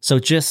style. So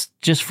just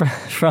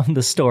from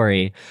the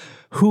story,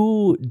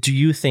 who do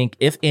you think,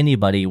 if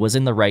anybody, was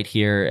in the right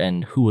here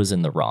and who was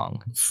in the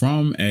wrong?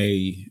 From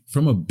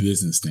a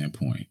business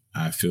standpoint,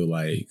 I feel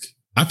like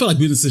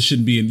businesses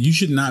you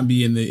should not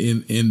be in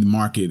the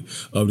market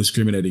of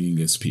discriminating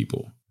against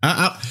people.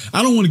 I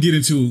don't want to get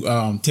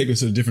into take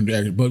us to a different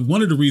direction, but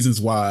one of the reasons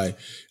why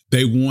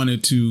they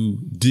wanted to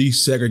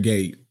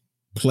desegregate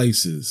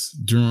places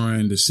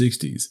during the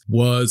 60s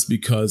was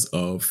because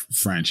of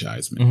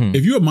franchisement. Mm-hmm.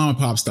 If you're a mom and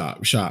pop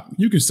shop,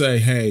 you can say,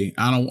 "Hey,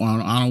 I don't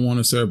want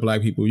to serve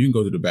black people. You can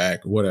go to the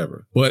back," or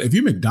whatever. But if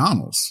you're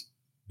McDonald's,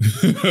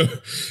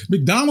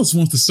 McDonald's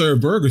wants to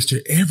serve burgers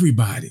to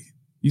everybody.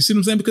 You see what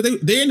I'm saying? Because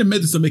they're in the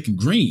business of making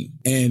green.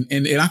 And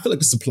I feel like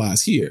this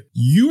applies here.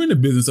 You're in the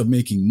business of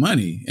making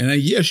money. And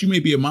yes, you may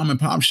be a mom and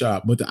pop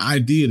shop, but the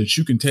idea that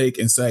you can take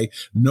and say,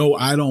 "No,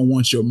 I don't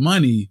want your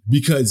money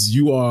because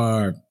you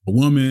are a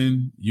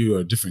woman,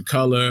 you're a different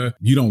color,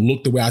 you don't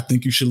look the way I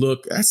think you should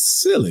look," that's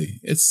silly.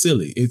 It's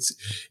silly.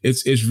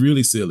 It's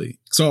really silly.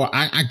 So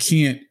I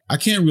can't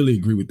really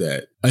agree with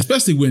that,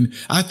 especially when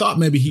I thought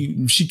maybe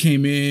she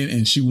came in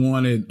and she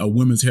wanted a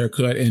women's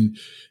haircut, and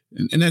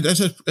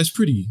that's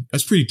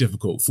pretty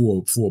difficult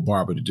for a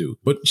barber to do.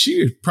 But she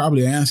is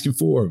probably asking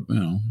for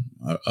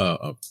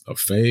a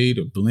fade,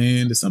 a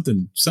blend, or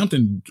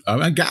something.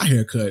 I got a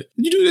haircut.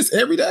 You do this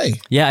every day.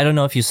 Yeah, I don't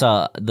know if you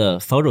saw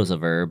the photos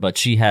of her, but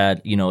she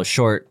had a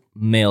short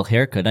male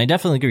haircut. And I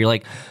definitely agree.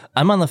 Like,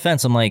 I'm on the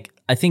fence. I'm like,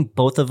 I think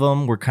both of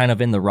them were kind of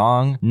in the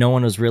wrong. No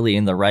one was really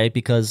in the right,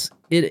 because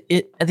it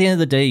at the end of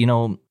the day,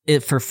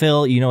 for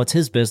Phil, it's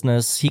his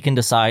business. He can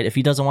decide if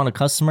he doesn't want a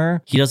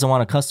customer, he doesn't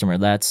want a customer.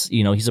 That's,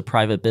 he's a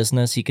private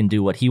business. He can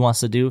do what he wants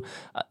to do.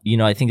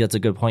 I think that's a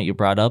good point you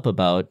brought up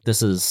about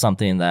this is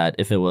something that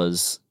if it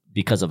was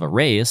because of a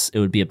race, it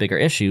would be a bigger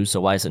issue. So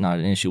why is it not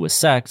an issue with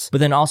sex? But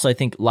then also, I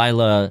think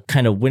Lila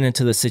kind of went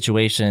into the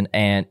situation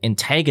and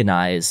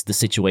antagonized the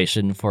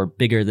situation for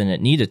bigger than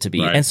it needed to be.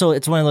 Right. And so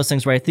it's one of those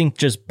things where I think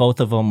just both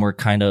of them were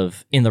kind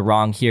of in the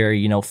wrong here.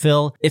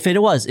 Phil, if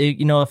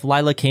if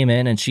Lila came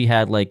in and she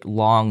had like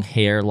long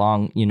hair,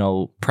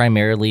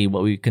 primarily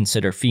what we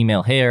consider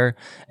female hair,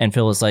 and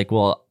Phil was like,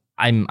 "Well,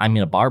 I'm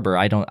a barber.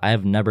 I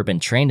have never been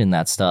trained in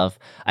that stuff."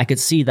 I could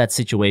see that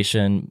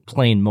situation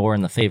playing more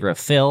in the favor of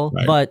Phil.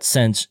 Right. But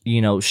since,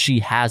 she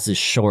has this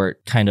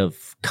short kind of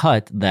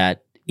cut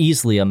that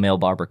easily a male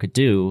barber could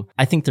do.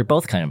 I think they're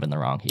both kind of in the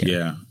wrong here.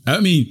 Yeah. I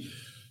mean,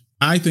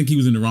 I think he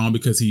was in the wrong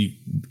because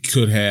he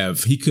could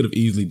have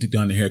easily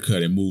done the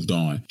haircut and moved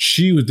on.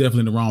 She was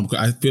definitely in the wrong because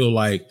I feel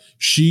like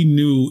she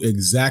knew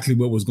exactly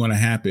what was going to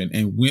happen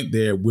and went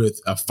there with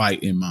a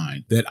fight in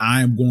mind, that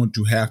I'm going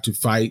to have to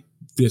fight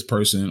this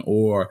person,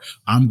 or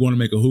I'm going to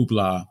make a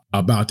hoopla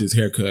about this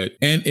haircut.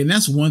 And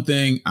that's one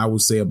thing I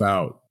would say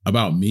about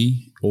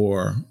me,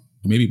 or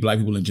maybe Black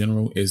people in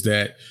general, is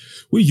that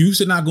we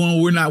used to not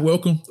going, we're not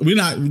welcome. We're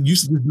not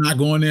used to not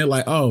going there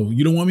like, oh,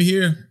 you don't want me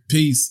here?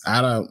 Peace.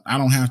 I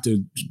don't have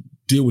to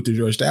deal with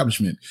your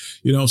establishment.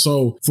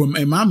 So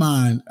in my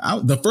mind,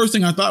 the first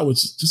thing I thought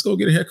was just go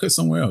get a haircut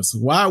somewhere else.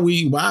 Why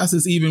is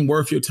this even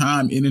worth your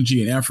time,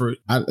 energy, and effort?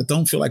 I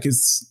don't feel like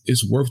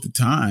it's worth the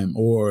time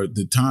or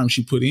the time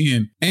she put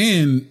in.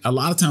 And a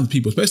lot of times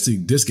people, especially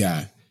this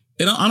guy,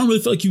 and I don't really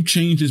feel like you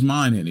changed his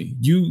mind any.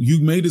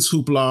 You made this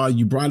hoopla,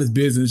 you brought his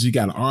business, you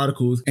got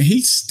articles, and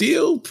he's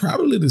still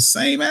probably the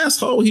same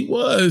asshole he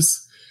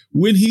was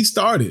when he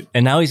started.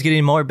 And now he's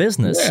getting more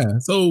business. Yeah.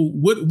 So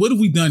what have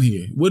we done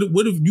here? What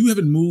if you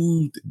haven't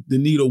moved the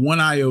needle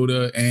one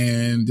iota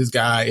and this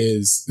guy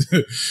is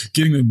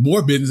getting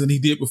more business than he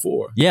did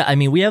before? Yeah. I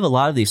mean, we have a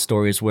lot of these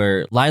stories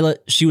where Lila,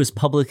 she was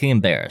publicly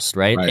embarrassed,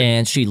 right?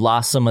 And she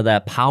lost some of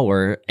that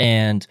power,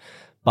 and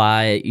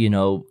by,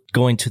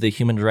 going to the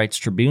Human Rights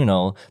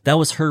Tribunal, that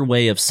was her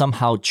way of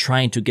somehow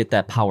trying to get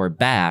that power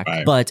back.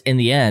 Right. But in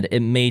the end, it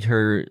made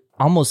her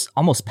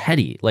almost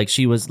petty. Like,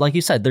 she was, like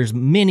you said, there's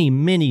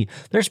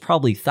there's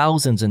probably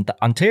thousands, and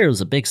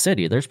Ontario's a big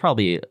city. There's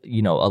probably,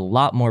 a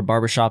lot more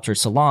barbershops or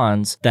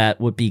salons that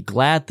would be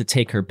glad to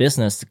take her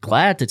business,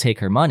 glad to take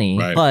her money.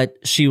 Right. But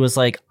she was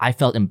like, I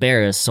felt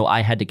embarrassed, so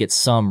I had to get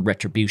some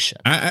retribution.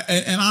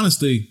 And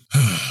honestly,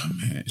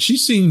 man, she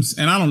seems,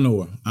 and I don't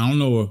know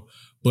her,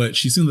 but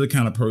she seems like the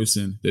kind of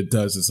person that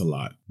does this a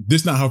lot.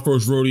 This is not her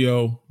first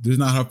rodeo. This is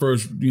not her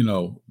first,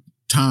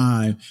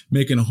 time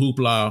making a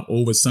hoopla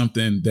over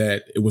something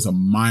that it was a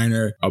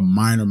minor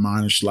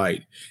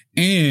slight.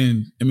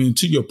 And I mean,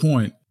 to your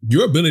point,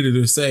 your ability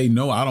to say,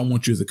 no, I don't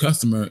want you as a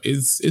customer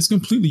is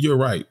completely your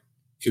right.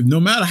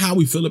 No matter how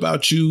we feel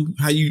about you,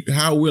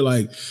 how we're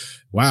like,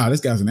 wow,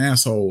 this guy's an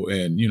asshole,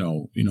 and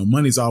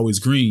money's always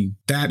green.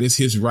 That is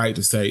his right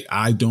to say,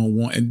 I don't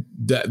want. And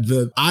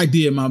the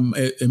idea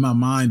in my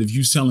mind of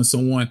you telling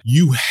someone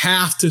you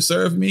have to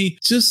serve me,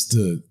 just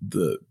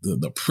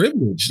the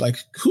privilege. Like,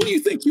 who do you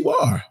think you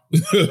are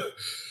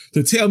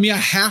to tell me I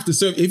have to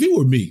serve? If it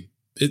were me,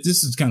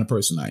 this is the kind of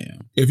person I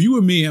am. If you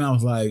were me and I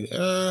was like,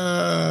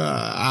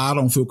 I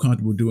don't feel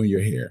comfortable doing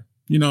your hair.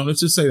 Let's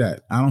just say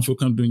that I don't feel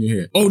comfortable doing your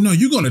hair. Oh no,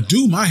 you're gonna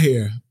do my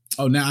hair.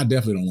 Oh, now I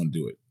definitely don't want to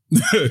do it.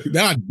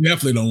 Now I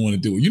definitely don't want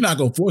to do it. You're not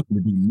gonna force me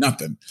to do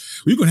nothing.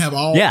 We're gonna have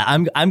all. Yeah,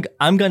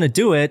 I'm gonna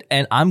do it,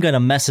 and I'm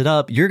gonna mess it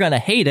up. You're gonna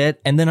hate it,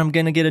 and then I'm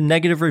gonna get a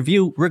negative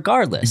review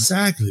regardless.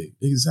 Exactly.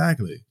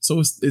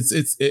 So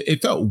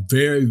it felt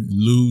very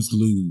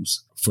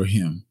lose for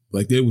him.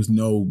 Like, there was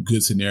no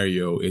good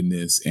scenario in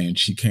this, and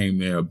she came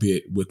there a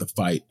bit with a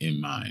fight in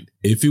mind.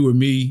 If it were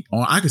me,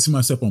 I could see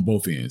myself on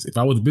both ends. If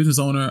I was a business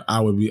owner,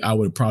 I would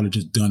have probably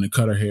just done and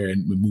cut her hair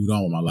and moved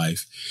on with my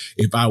life.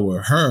 If I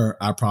were her,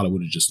 I probably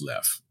would have just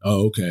left.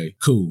 Oh, okay,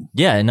 cool.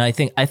 Yeah, and I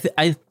think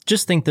I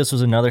just think this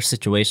was another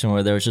situation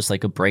where there was just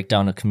like a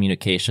breakdown of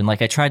communication.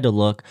 Like, I tried to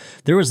look,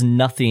 there was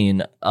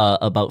nothing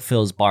about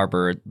Phil's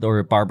barber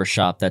or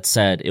barbershop that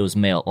said it was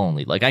male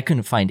only. Like, I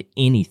couldn't find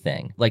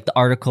anything. Like, the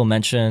article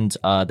mentioned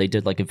they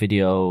did like a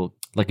video,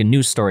 like a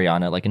news story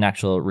on it, like an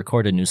actual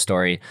recorded news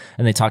story.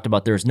 And they talked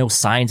about there's no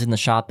signs in the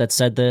shop that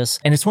said this.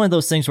 And it's one of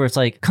those things where it's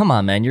like, come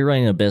on, man, you're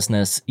running a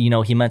business.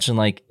 He mentioned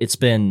like it's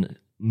been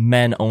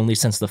men only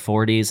since the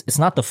 40s. It's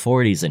not the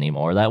 40s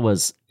anymore. That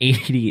was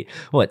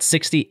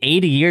 60,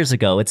 80 years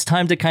ago. It's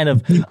time to kind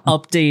of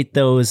update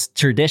those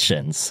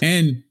traditions.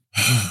 And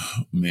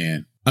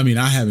man, I mean,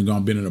 I haven't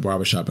been in a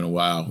barbershop in a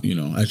while,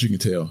 as you can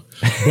tell.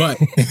 But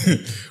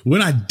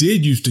when I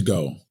did used to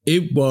go,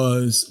 it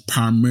was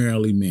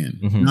primarily men,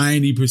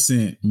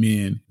 90%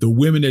 men. The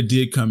women that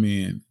did come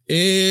in,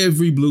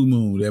 every blue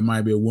moon, there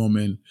might be a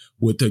woman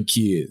with her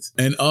kids.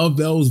 And of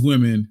those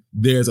women,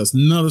 there's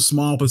another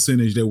small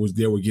percentage that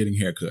were getting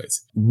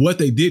haircuts. What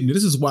they didn't,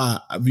 this is why,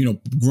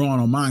 growing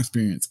on my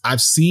experience,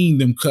 I've seen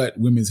them cut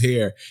women's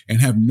hair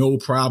and have no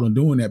problem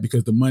doing that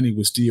because the money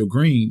was still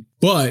green.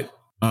 But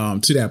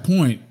to that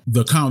point,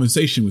 the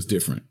conversation was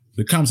different.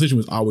 The conversation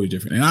was always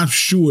different. And I'm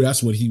sure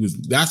that's what he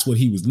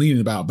was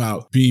leaning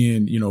about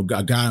being,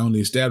 a guy on the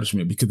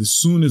establishment, because as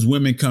soon as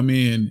women come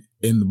in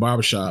the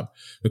barbershop,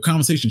 the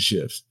conversation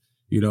shifts.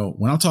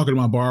 When I'm talking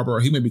to my barber,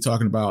 he may be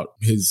talking about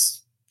his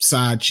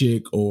side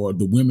chick or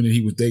the women that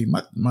he was dating.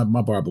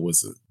 My barber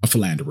was a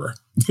philanderer.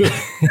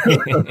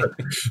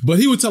 But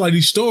he would tell like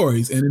these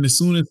stories. And then as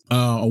soon as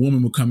a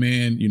woman would come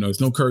in, there's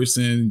no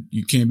cursing,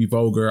 you can't be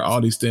vulgar, all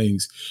these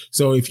things.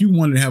 So if you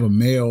wanted to have a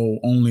male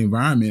only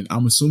environment,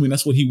 I'm assuming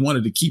that's what he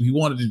wanted to keep. He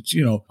wanted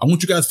to, I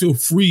want you guys to feel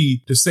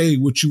free to say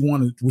what you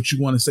want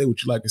to say,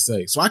 what you like to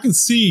say. So I can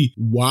see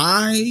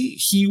why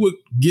he would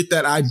get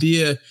that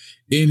idea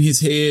in his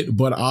head,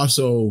 but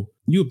also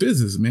You a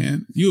business,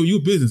 man. You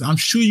a business. I'm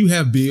sure you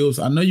have bills.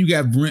 I know you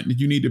got rent that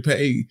you need to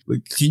pay.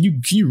 Like, can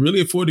you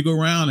really afford to go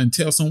around and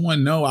tell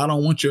someone, no, I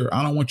don't want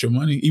your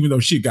money, even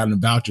though she got a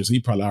voucher, so he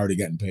probably already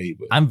gotten paid.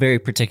 But I'm very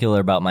particular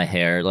about my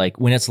hair. Like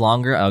when it's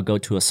longer, I'll go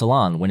to a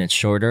salon. When it's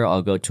shorter,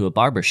 I'll go to a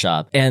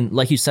barbershop. And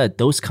like you said,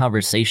 those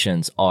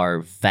conversations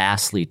are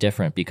vastly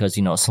different because,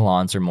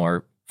 salons are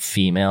more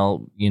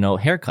female,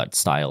 haircut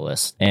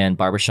stylists, and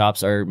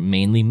barbershops are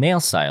mainly male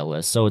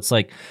stylists. So it's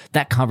like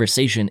that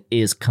conversation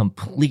is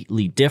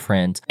completely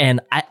different.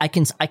 And I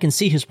can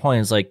see his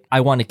point is like,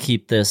 I want to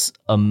keep this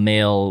a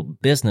male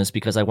business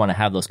because I want to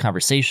have those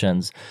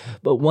conversations.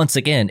 But once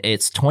again,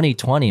 it's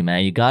 2020,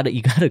 man. You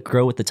gotta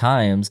grow with the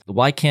times.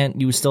 Why can't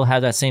you still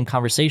have that same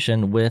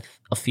conversation with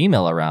a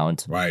female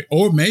around? Right.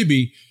 Or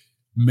maybe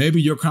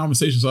your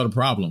conversations are the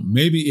problem.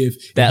 Maybe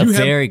if that you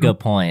very good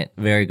point.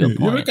 Very good point.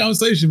 You have a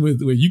conversation where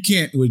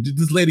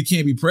this lady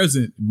can't be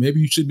present.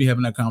 Maybe you shouldn't be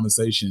having that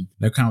conversation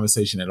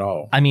at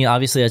all. I mean,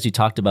 obviously, as you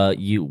talked about,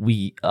 you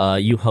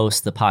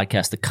host the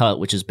podcast The Cut,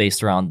 which is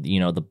based around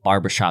the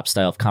barbershop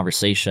style of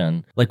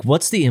conversation. Like,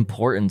 what's the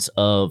importance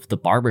of the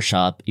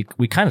barbershop?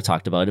 We kind of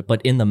talked about it,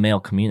 but in the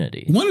male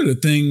community. One of the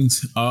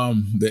things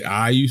that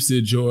I used to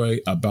enjoy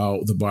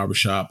about the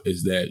barbershop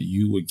is that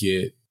you would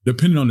get,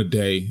 depending on the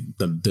day,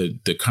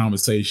 the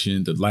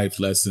conversation, the life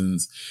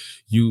lessons,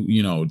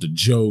 the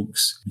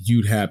jokes,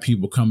 you'd have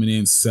people coming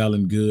in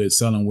selling goods,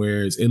 selling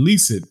wares, at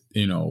least at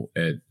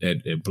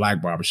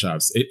black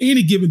barbershops. At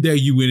any given day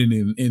you went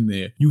in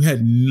there, you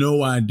had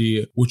no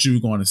idea what you were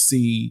going to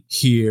see,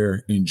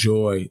 hear,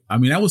 enjoy. I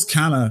mean, that was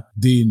kind of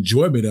the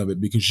enjoyment of it,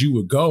 because you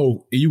would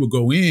go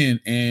in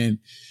and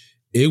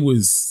it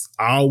was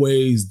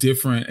always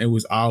different. It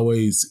was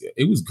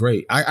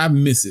great. I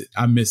miss it.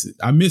 I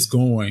miss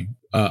going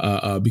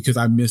because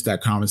I miss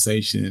that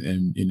conversation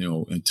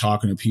and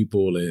talking to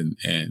people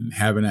and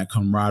having that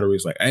camaraderie.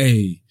 It's like,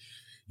 hey,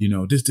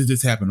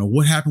 this happened, or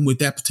what happened with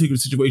that particular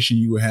situation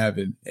you were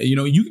having.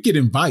 You could get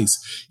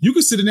advice. You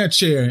could sit in that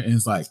chair and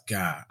it's like,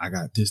 God, I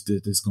got this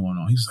going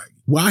on. He's like,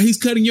 while he's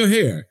cutting your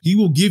hair, he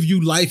will give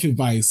you life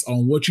advice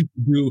on what you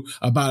can do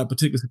about a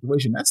particular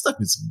situation. That stuff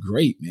is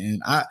great, man.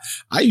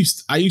 I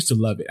used to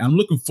love it. I'm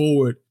looking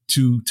forward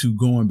to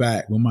going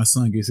back when my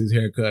son gets his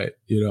haircut.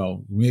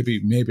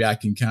 Maybe I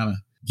can kind of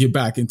get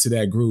back into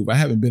that groove. I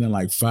haven't been in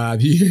like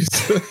 5 years.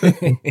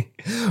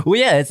 Well,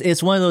 yeah,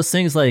 it's one of those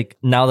things, like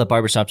now that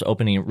barbershops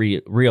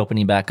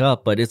reopening back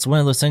up, but it's one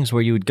of those things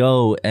where you would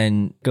go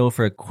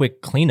for a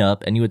quick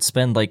cleanup and you would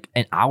spend like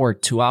an hour,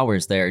 2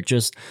 hours there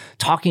just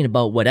talking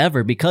about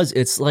whatever, because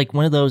it's like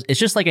one of those, it's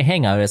just like a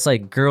hangout. It's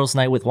like girls'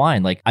 night with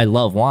wine. Like, I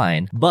love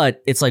wine,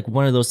 but it's like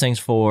one of those things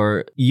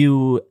for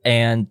you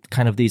and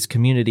kind of these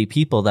community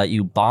people that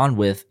you bond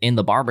with in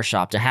the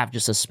barbershop to have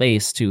just a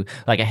space to,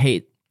 like, I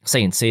hate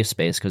saying safe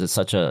space because it's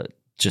such a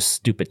just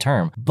stupid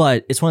term,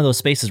 but it's one of those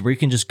spaces where you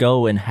can just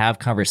go and have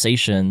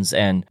conversations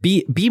and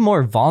be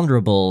more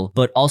vulnerable,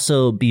 but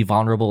also be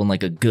vulnerable in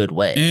like a good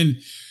way. And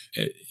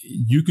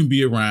you can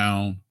be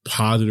around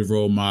positive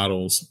role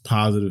models,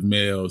 positive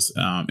males.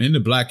 In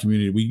the Black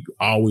community, we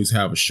always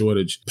have a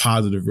shortage of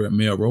positive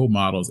male role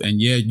models.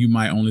 And yeah, you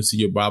might only see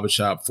your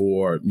barbershop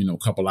for, a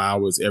couple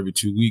hours every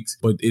 2 weeks,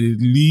 but at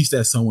least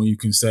that's someone you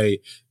can say,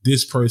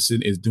 this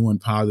person is doing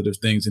positive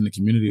things in the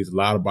community. There's a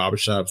lot of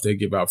barbershops, they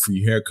give out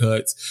free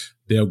haircuts.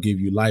 They'll give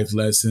you life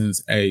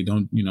lessons. Hey,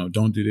 don't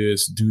do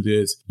this, do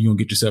this. You're going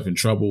to get yourself in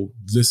trouble.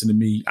 Listen to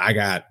me. I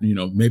got,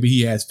 maybe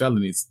he has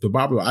felonies. The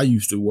barber I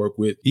used to work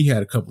with, he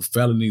had a couple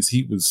felonies.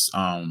 He was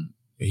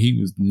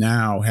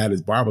now had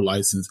his barber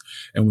license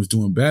and was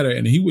doing better.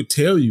 And he would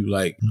tell you,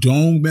 like,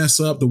 don't mess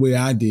up the way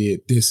I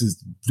did. This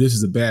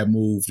is a bad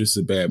move. This is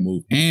a bad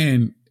move.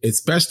 And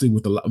especially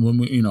with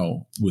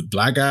with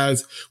Black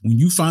guys, when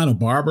you find a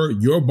barber,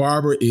 your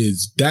barber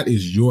is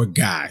your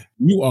guy.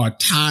 You are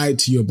tied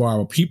to your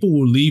barber. People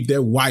will leave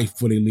their wife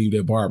before they leave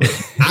their barber.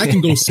 I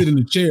can go sit in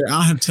the chair. I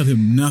don't have to tell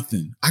him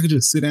nothing. I can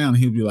just sit down and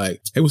he'll be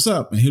like, hey, what's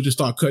up? And he'll just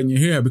start cutting your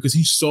hair because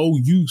he's so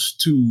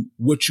used to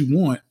what you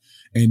want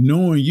and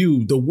knowing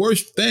you. The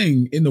worst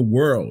thing in the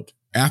world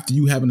after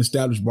you have an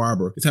established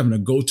barber is having to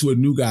go to a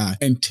new guy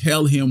and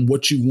tell him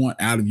what you want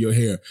out of your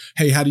hair.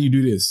 Hey, how do you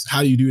do this?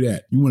 How do you do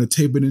that? You want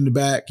to tape it in the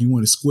back? You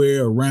want to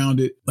square around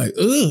it? Like,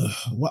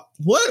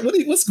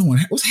 what's going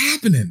on? What's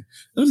happening?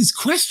 All these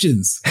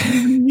questions.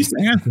 I'm used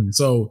to answering.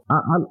 So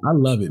I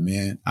love it,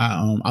 man.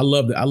 I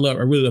love it. I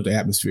really love the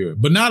atmosphere,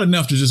 but not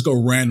enough to just go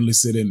randomly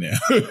sit in there.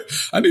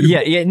 No,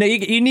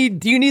 you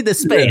need the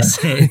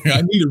space. Yeah.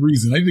 I need a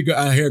reason. I need to go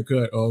a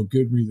haircut or a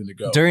good reason to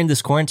go. During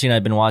this quarantine,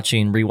 I've been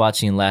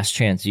rewatching Last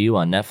Chance U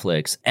on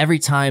Netflix. Every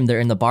time they're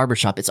in the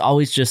barbershop, it's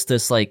always just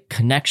this like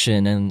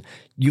connection, and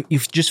you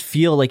just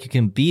feel like you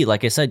can be,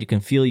 like I said, you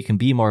can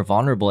be more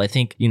vulnerable. I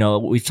think,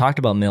 we've talked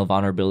about male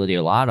vulnerability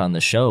a lot on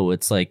the show.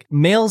 It's like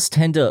males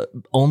tend to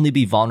only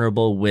be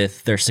vulnerable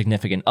with their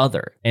significant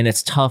other, and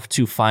it's tough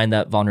to find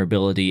that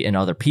vulnerability in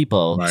other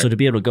people. Right. So to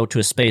be able to go to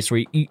a space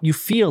where you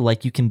feel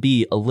like you can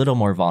be a little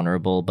more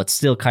vulnerable, but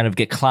still kind of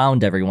get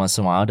clowned every once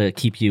in a while to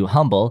keep you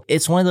humble.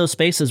 It's one of those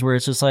spaces where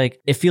it's just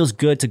like, it feels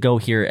good to go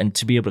here and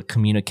to be able to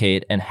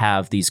communicate and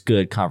have these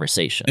good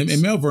conversations.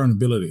 And male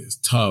vulnerability is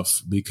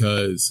tough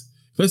because,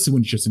 especially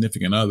when it's your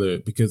significant other,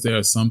 because there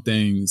are some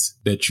things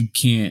that you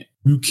can't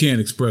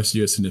express to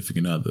your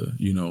significant other,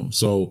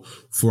 So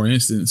for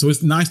instance,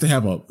 it's nice to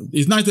have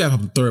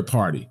a third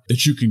party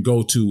that you can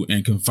go to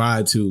and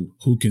confide to,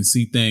 who can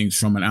see things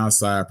from an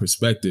outside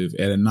perspective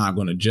and are not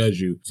going to judge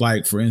you.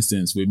 Like, for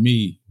instance, with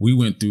me, we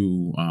went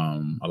through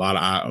a lot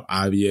of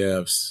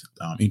IVFs,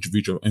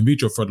 in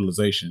vitro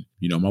fertilization.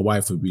 My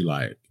wife would be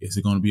like, "Is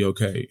it going to be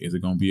okay? Is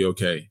it going to be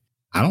okay?"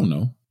 I don't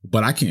know,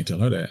 but I can't tell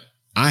her that.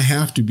 I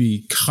have to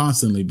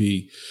constantly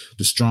be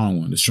the strong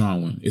one.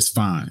 It's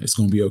fine. It's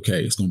going to be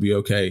okay. It's going to be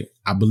okay.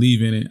 I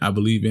believe in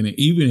it,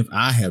 even if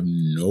I have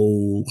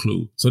no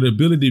clue. So the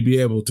ability to be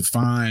able to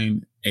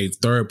find a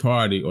third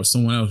party or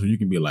someone else where you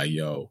can be like,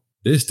 yo,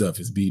 this stuff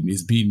is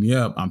beating me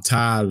up. I'm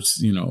tired,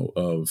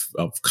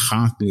 of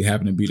constantly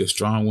having to be the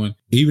strong one.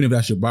 Even if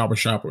that's your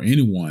barbershop or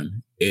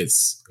anyone,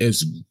 it's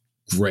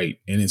great.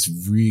 And it's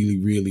really,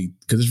 really,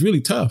 because it's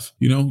really tough.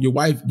 Your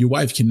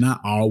wife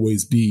cannot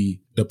always be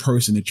the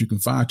person that you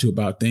confide to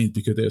about things,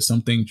 because there's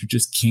some things you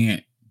just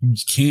can't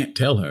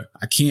tell her.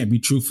 I can't be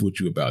truthful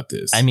with you about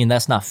this. I mean,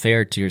 that's not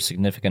fair to your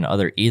significant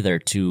other either,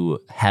 to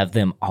have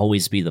them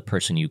always be the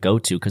person you go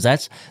to, because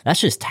that's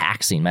just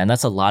taxing, man.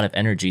 That's a lot of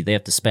energy they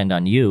have to spend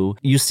on you.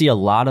 You see a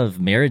lot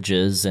of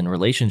marriages and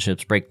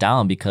relationships break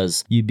down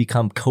because you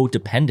become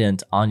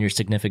codependent on your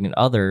significant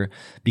other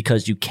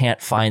because you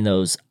can't find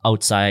those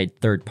outside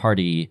third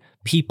party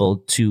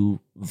people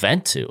to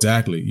vent to.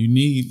 Exactly.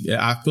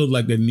 I feel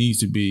like there needs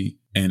to be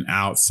an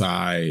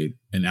outside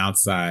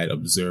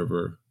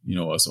observer,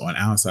 so an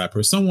outside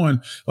person,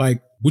 someone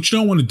like, what you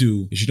don't want to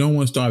do is you don't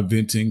want to start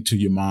venting to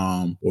your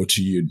mom or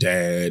to your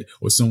dad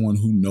or someone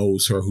who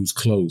knows her, who's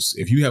close.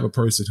 If you have a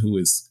person who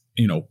is,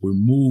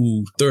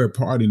 removed, third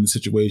party in the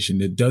situation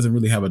that doesn't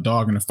really have a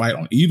dog in the fight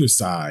on either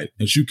side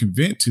that you can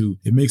vent to,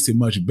 it makes it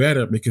much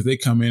better because they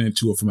come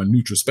into it from a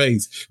neutral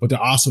space, but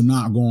they're also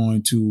not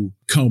going to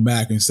come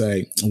back and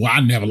say, well, I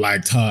never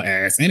liked her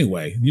ass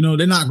anyway.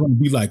 They're not going to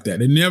be like that.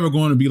 They're never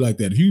going to be like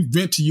that. If you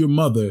vent to your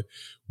mother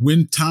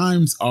when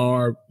times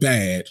are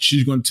bad,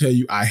 she's going to tell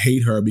you, I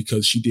hate her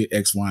because she did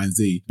X, Y, and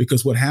Z.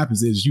 Because what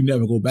happens is you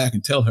never go back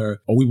and tell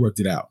her, oh, we worked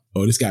it out.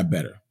 Oh, this got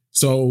better.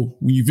 So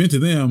when you vent to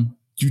them,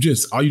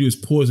 all you do is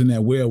poison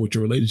that well with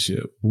your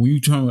relationship. When you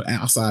turn an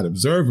outside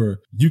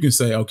observer, you can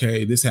say,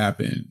 okay, this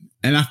happened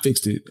and I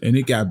fixed it and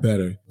it got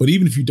better. But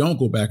even if you don't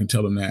go back and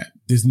tell them that,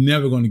 there's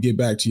never going to get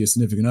back to your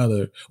significant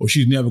other, or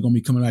she's never going to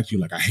be coming back to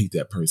you like, I hate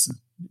that person.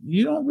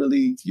 You don't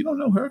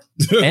know her.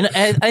 And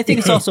I think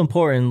it's also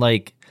important,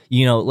 like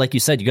you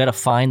said, you got to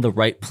find the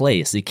right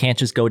place. You can't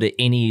just go to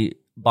any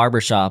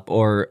barbershop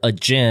or a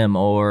gym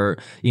or,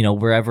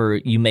 wherever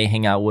you may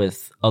hang out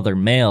with other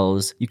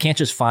males. You can't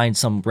just find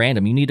some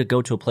random. You need to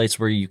go to a place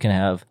where you can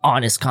have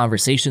honest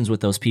conversations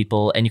with those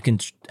people and you can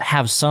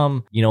have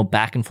some,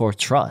 back and forth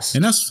trust.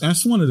 And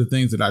that's one of the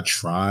things that I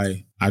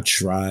try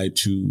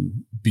to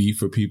be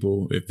for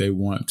people if they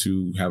want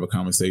to have a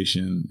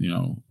conversation,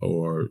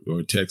 or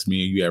text me,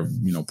 you have,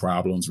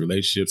 problems,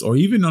 relationships, or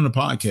even on the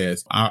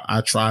podcast.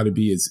 I try to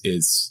be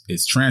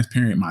as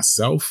transparent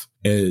myself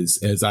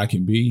as I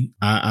can be.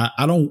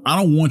 I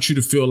don't want you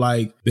to feel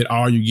like that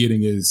all you're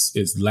getting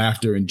is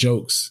laughter and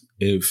jokes.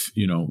 If,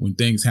 when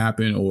things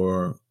happen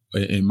or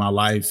in my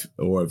life,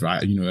 or if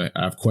I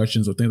have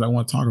questions or things I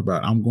want to talk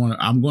about, I'm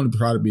going to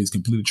try to be as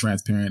completely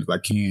transparent as I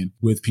can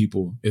with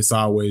people. It's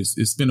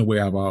been the way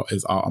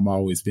I'm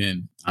always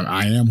been.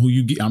 I am who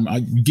you get.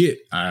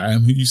 I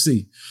am who you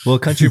see. Well,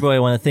 Country Boy, I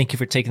want to thank you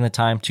for taking the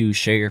time to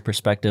share your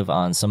perspective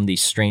on some of the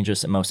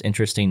strangest and most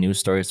interesting news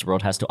stories the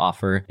world has to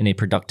offer in a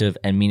productive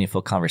and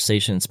meaningful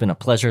conversation. It's been a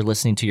pleasure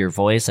listening to your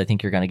voice. I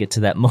think you're going to get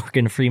to that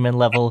Morgan Freeman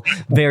level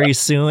very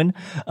soon.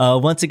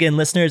 Once again,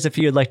 listeners, if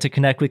you would like to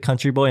connect with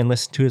Country Boy and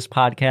listen to his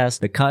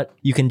podcast, The Cut,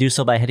 you can do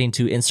so by heading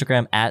to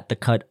Instagram at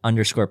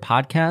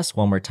 @thecut_podcast.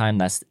 One more time,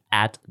 that's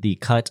at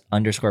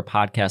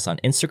 @thecut_podcast on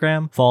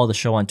Instagram. Follow the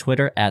show on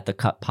Twitter at The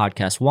Cut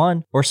Podcast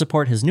 1, or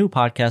support his new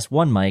podcast,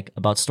 One Mic,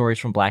 about stories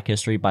from Black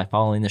history by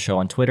following the show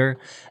on Twitter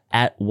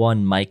at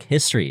One Mic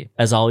History.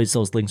 As always,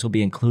 those links will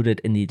be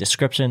included in the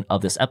description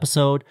of this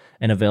episode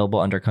and available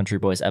under Country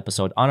Boy's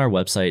episode on our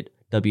website,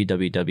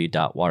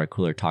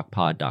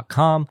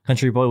 www.watercoolertalkpod.com.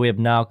 Country Boy, we have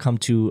now come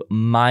to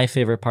my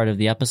favorite part of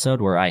the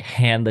episode, where I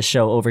hand the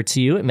show over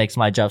to you. It makes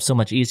my job so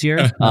much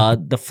easier.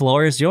 The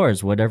floor is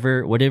yours.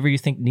 Whatever you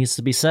think needs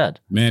to be said.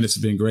 Man, it's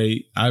been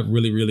great. I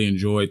really, really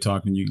enjoyed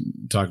talking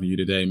to you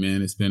today,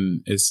 man.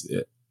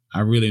 I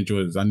really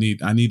enjoyed this. I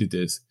needed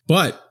this.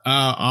 But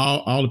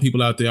all the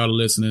people out there, all the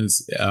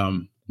listeners,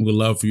 We would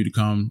love for you to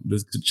come to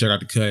check out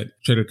the Cut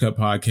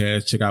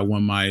podcast, check out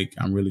One Mic.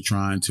 I'm really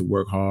trying to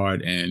work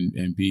hard and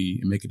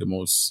make it the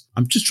most.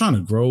 I'm just trying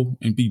to grow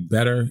and be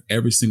better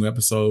every single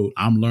episode.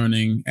 I'm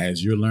learning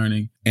as you're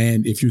learning.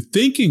 And if you're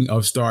thinking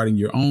of starting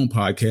your own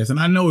podcast, and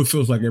I know it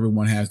feels like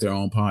everyone has their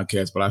own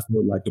podcast, but I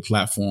feel like the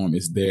platform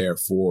is there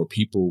for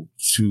people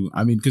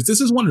because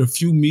this is one of the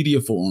few media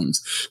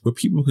forums where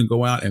people can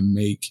go out and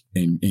make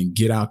and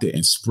get out there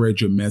and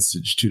spread your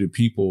message to the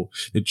people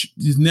that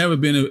has never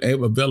been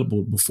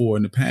available before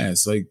in the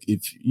past. Like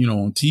if,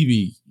 on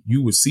TV,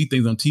 you would see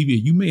things on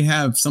TV. You may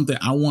have something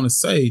I want to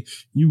say.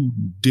 You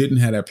didn't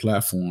have that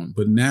platform.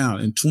 But now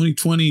in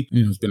 2020,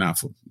 it's been out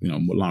for,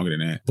 more longer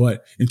than that.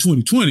 But in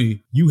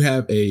 2020, you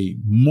have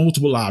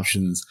multiple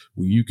options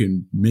where you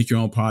can make your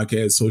own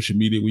podcast, social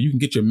media, where you can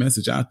get your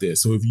message out there.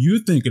 So if you're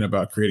thinking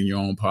about creating your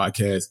own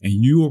podcast and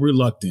you are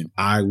reluctant,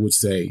 I would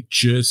say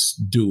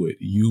just do it.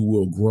 You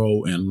will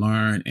grow and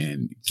learn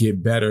and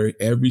get better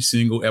every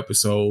single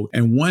episode.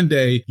 And one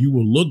day you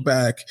will look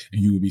back and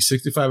you will be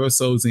 65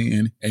 episodes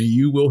in and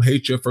you will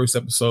hate your first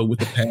episode with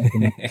the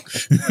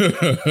past.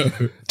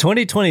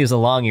 2020 is a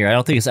long year. I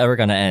don't think it's ever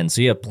going to end.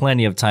 So you have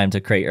plenty of time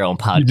to create your own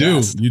podcast.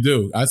 You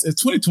do.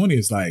 2020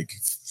 is like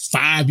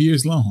 5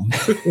 years long.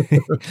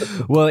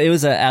 Well, it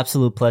was an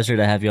absolute pleasure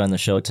to have you on the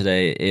show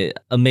today.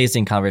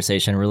 Amazing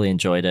conversation. Really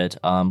enjoyed it.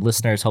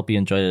 Listeners, hope you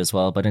enjoyed it as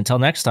well. But until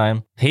next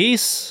time,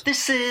 peace.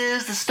 This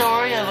is the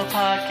story of a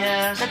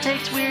podcast that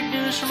takes weird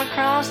news from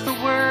across the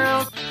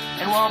world.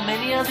 And while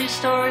many of these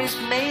stories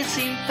may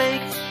seem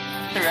fake,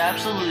 they're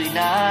absolutely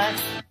not,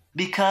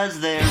 because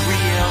they're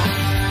real.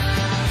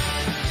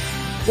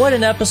 What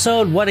an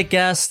episode. What a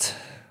guest.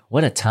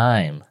 What a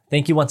time.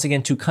 Thank you once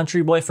again to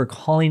Country Boy for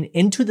calling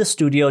into the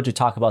studio to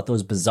talk about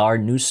those bizarre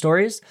news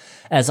stories.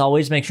 As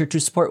always, make sure to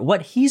support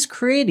what he's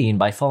creating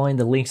by following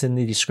the links in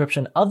the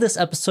description of this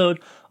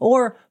episode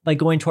or by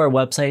going to our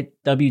website,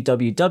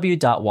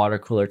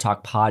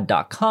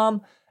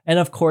 www.watercoolertalkpod.com. And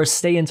of course,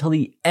 stay until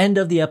the end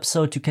of the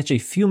episode to catch a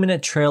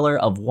few-minute trailer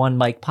of One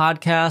Mic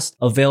Podcast,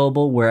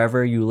 available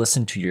wherever you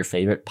listen to your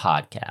favorite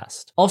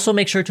podcast. Also,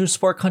 make sure to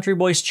support Country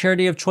Boy's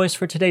charity of choice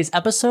for today's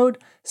episode,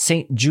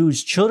 St.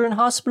 Jude's Children's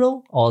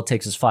Hospital. All it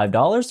takes is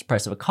 $5, the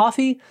price of a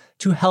coffee,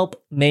 to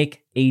help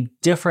make a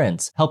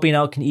difference. Helping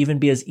out can even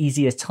be as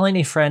easy as telling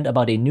a friend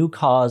about a new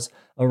cause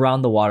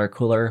around the water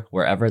cooler,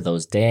 wherever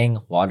those dang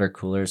water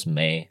coolers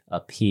may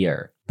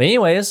appear. But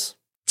anyways,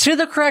 to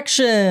the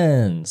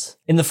corrections!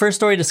 In the first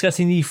story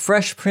discussing the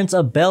Fresh Prince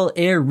of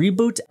Bel-Air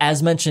reboot,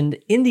 as mentioned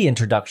in the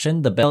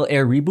introduction, the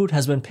Bel-Air reboot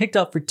has been picked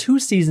up for 2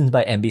 seasons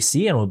by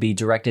NBC and will be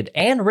directed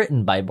and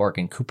written by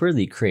Morgan Cooper,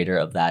 the creator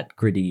of that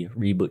gritty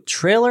reboot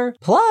trailer.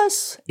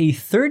 Plus, a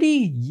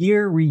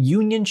 30-year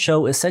reunion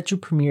show is set to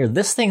premiere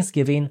this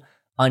Thanksgiving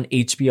on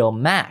HBO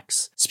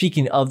Max.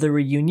 Speaking of the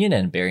reunion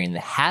and burying the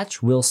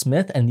hatch, Will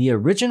Smith and the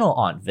original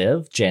Aunt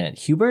Viv, Janet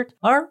Hubert,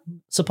 are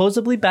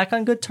supposedly back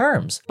on good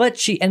terms. But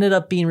she ended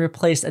up being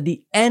replaced at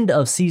the end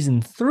of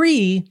season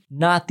 3,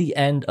 not the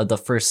end of the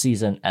first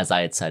season, as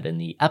I had said in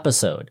the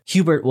episode.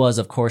 Hubert was,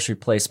 of course,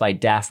 replaced by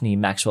Daphne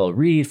Maxwell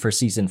Reid for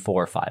season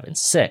 4, 5, and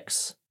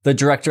 6. The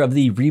director of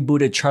the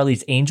rebooted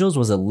Charlie's Angels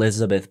was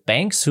Elizabeth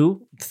Banks,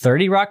 who,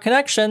 30 Rock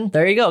connection,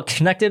 there you go,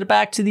 connected it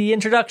back to the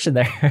introduction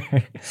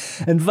there.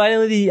 And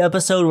finally, the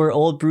episode where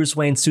old Bruce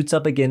Wayne suits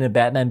up again in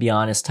Batman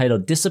Beyond is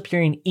titled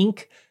Disappearing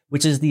Ink,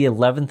 which is the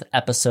 11th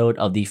episode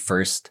of the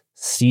first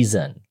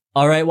season.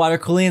 All right,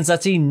 Watercoolians,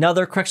 that's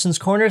another Corrections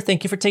Corner.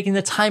 Thank you for taking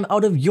the time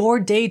out of your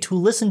day to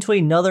listen to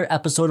another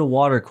episode of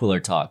Water Cooler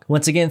Talk.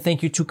 Once again,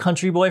 thank you to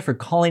Country Boy for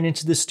calling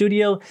into the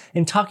studio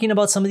and talking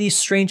about some of the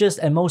strangest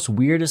and most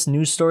weirdest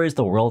news stories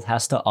the world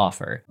has to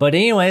offer. But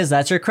anyways,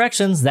 that's your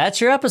corrections. That's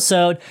your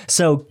episode.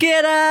 So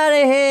get out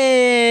of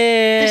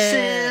here! This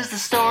is the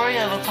story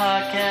of a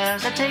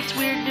podcast that takes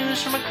weird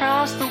news from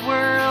across the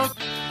world.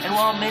 And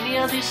while many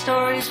of these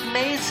stories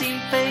may seem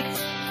fake,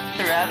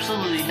 they're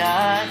absolutely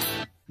not,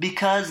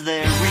 because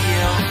they're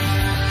real.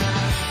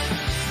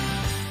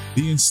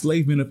 The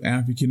enslavement of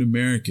African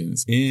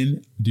Americans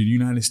in the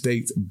United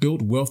States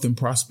built wealth and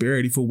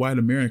prosperity for white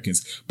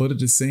Americans, but at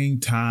the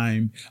same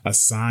time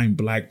assigned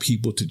black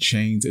people to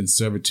chains and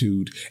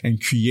servitude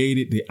and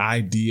created the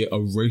idea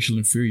of racial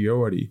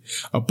inferiority,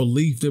 a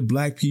belief that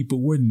black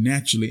people were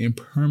naturally and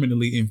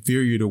permanently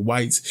inferior to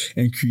whites,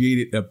 and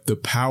created the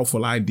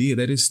powerful idea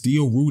that is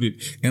still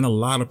rooted in a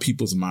lot of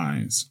people's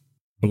minds.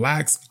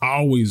 Blacks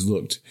always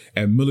looked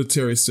at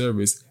military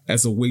service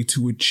as a way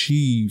to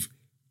achieve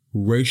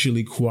racial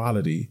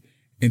equality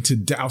and to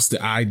douse the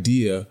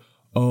idea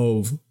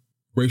of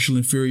racial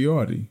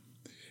inferiority.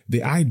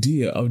 The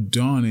idea of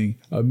donning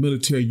a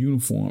military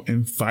uniform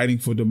and fighting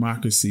for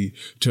democracy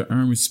to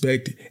earn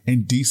respect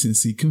and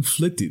decency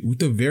conflicted with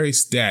the very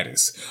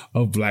status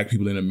of black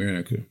people in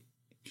America.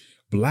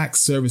 Black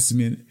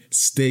servicemen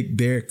staked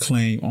their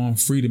claim on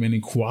freedom and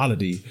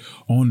equality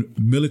on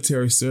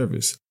military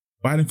service.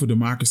 Fighting for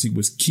democracy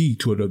was key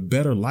toward a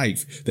better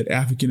life that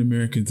African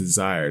Americans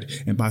desired,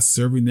 and by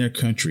serving their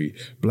country,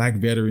 black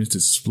veterans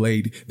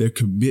displayed their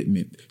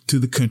commitment to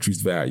the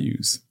country's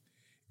values.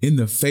 In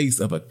the face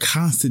of a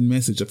constant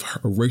message of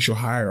racial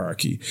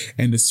hierarchy,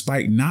 and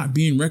despite not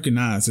being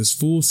recognized as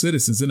full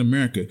citizens in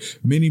America,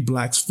 many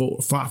blacks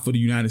fought for the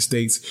United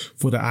States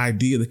for the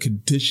idea that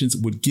conditions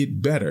would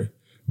get better.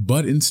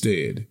 But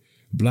instead,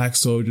 black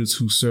soldiers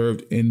who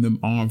served in the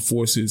armed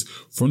forces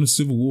from the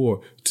Civil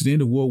War to the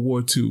end of World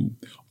War II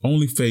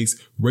only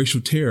faced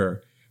racial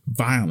terror,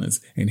 violence,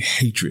 and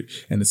hatred,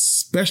 and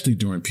especially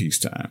during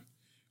peacetime.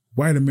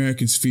 White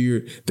Americans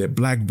feared that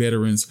black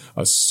veterans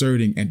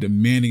asserting and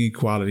demanding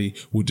equality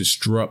would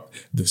disrupt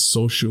the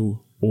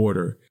social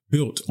order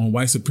built on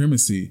white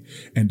supremacy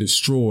and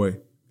destroy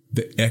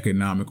the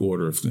economic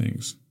order of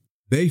things.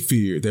 They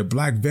feared that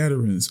black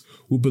veterans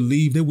would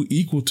believe they were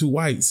equal to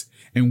whites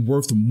and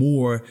worth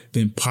more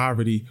than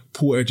poverty,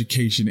 poor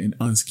education, and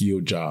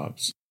unskilled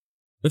jobs.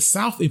 The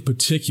South in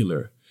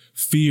particular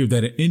feared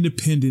that an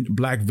independent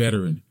black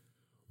veteran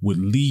would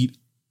lead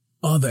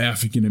other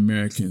African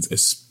Americans,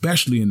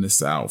 especially in the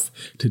South,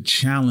 to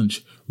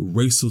challenge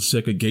racial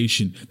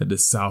segregation that the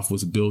South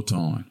was built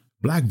on.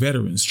 Black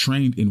veterans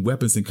trained in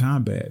weapons and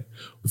combat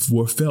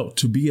were felt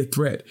to be a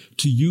threat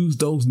to use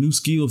those new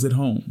skills at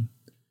home.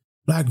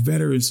 Black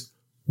veterans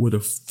were the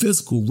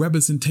physical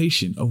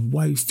representation of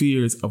white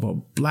fears of a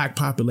black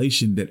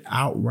population that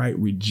outright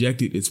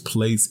rejected its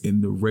place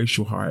in the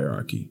racial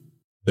hierarchy.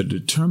 The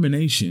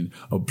determination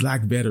of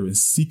black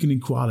veterans seeking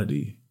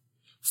equality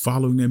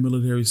following their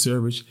military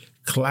service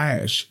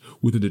clash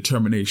with the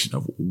determination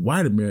of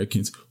white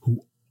Americans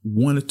who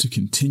wanted to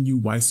continue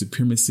white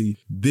supremacy.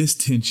 This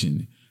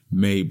tension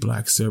made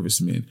black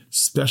servicemen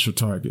special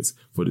targets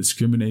for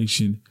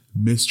discrimination,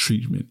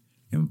 mistreatment,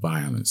 and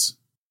violence.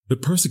 The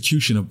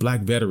persecution of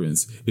black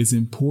veterans is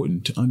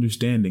important to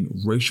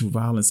understanding racial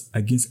violence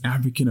against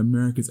African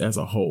Americans as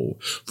a whole.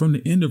 From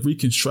the end of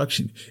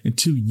Reconstruction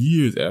until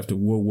years after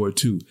World War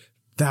II,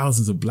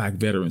 thousands of black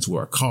veterans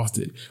were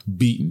accosted,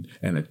 beaten,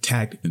 and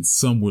attacked, and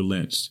some were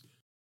lynched.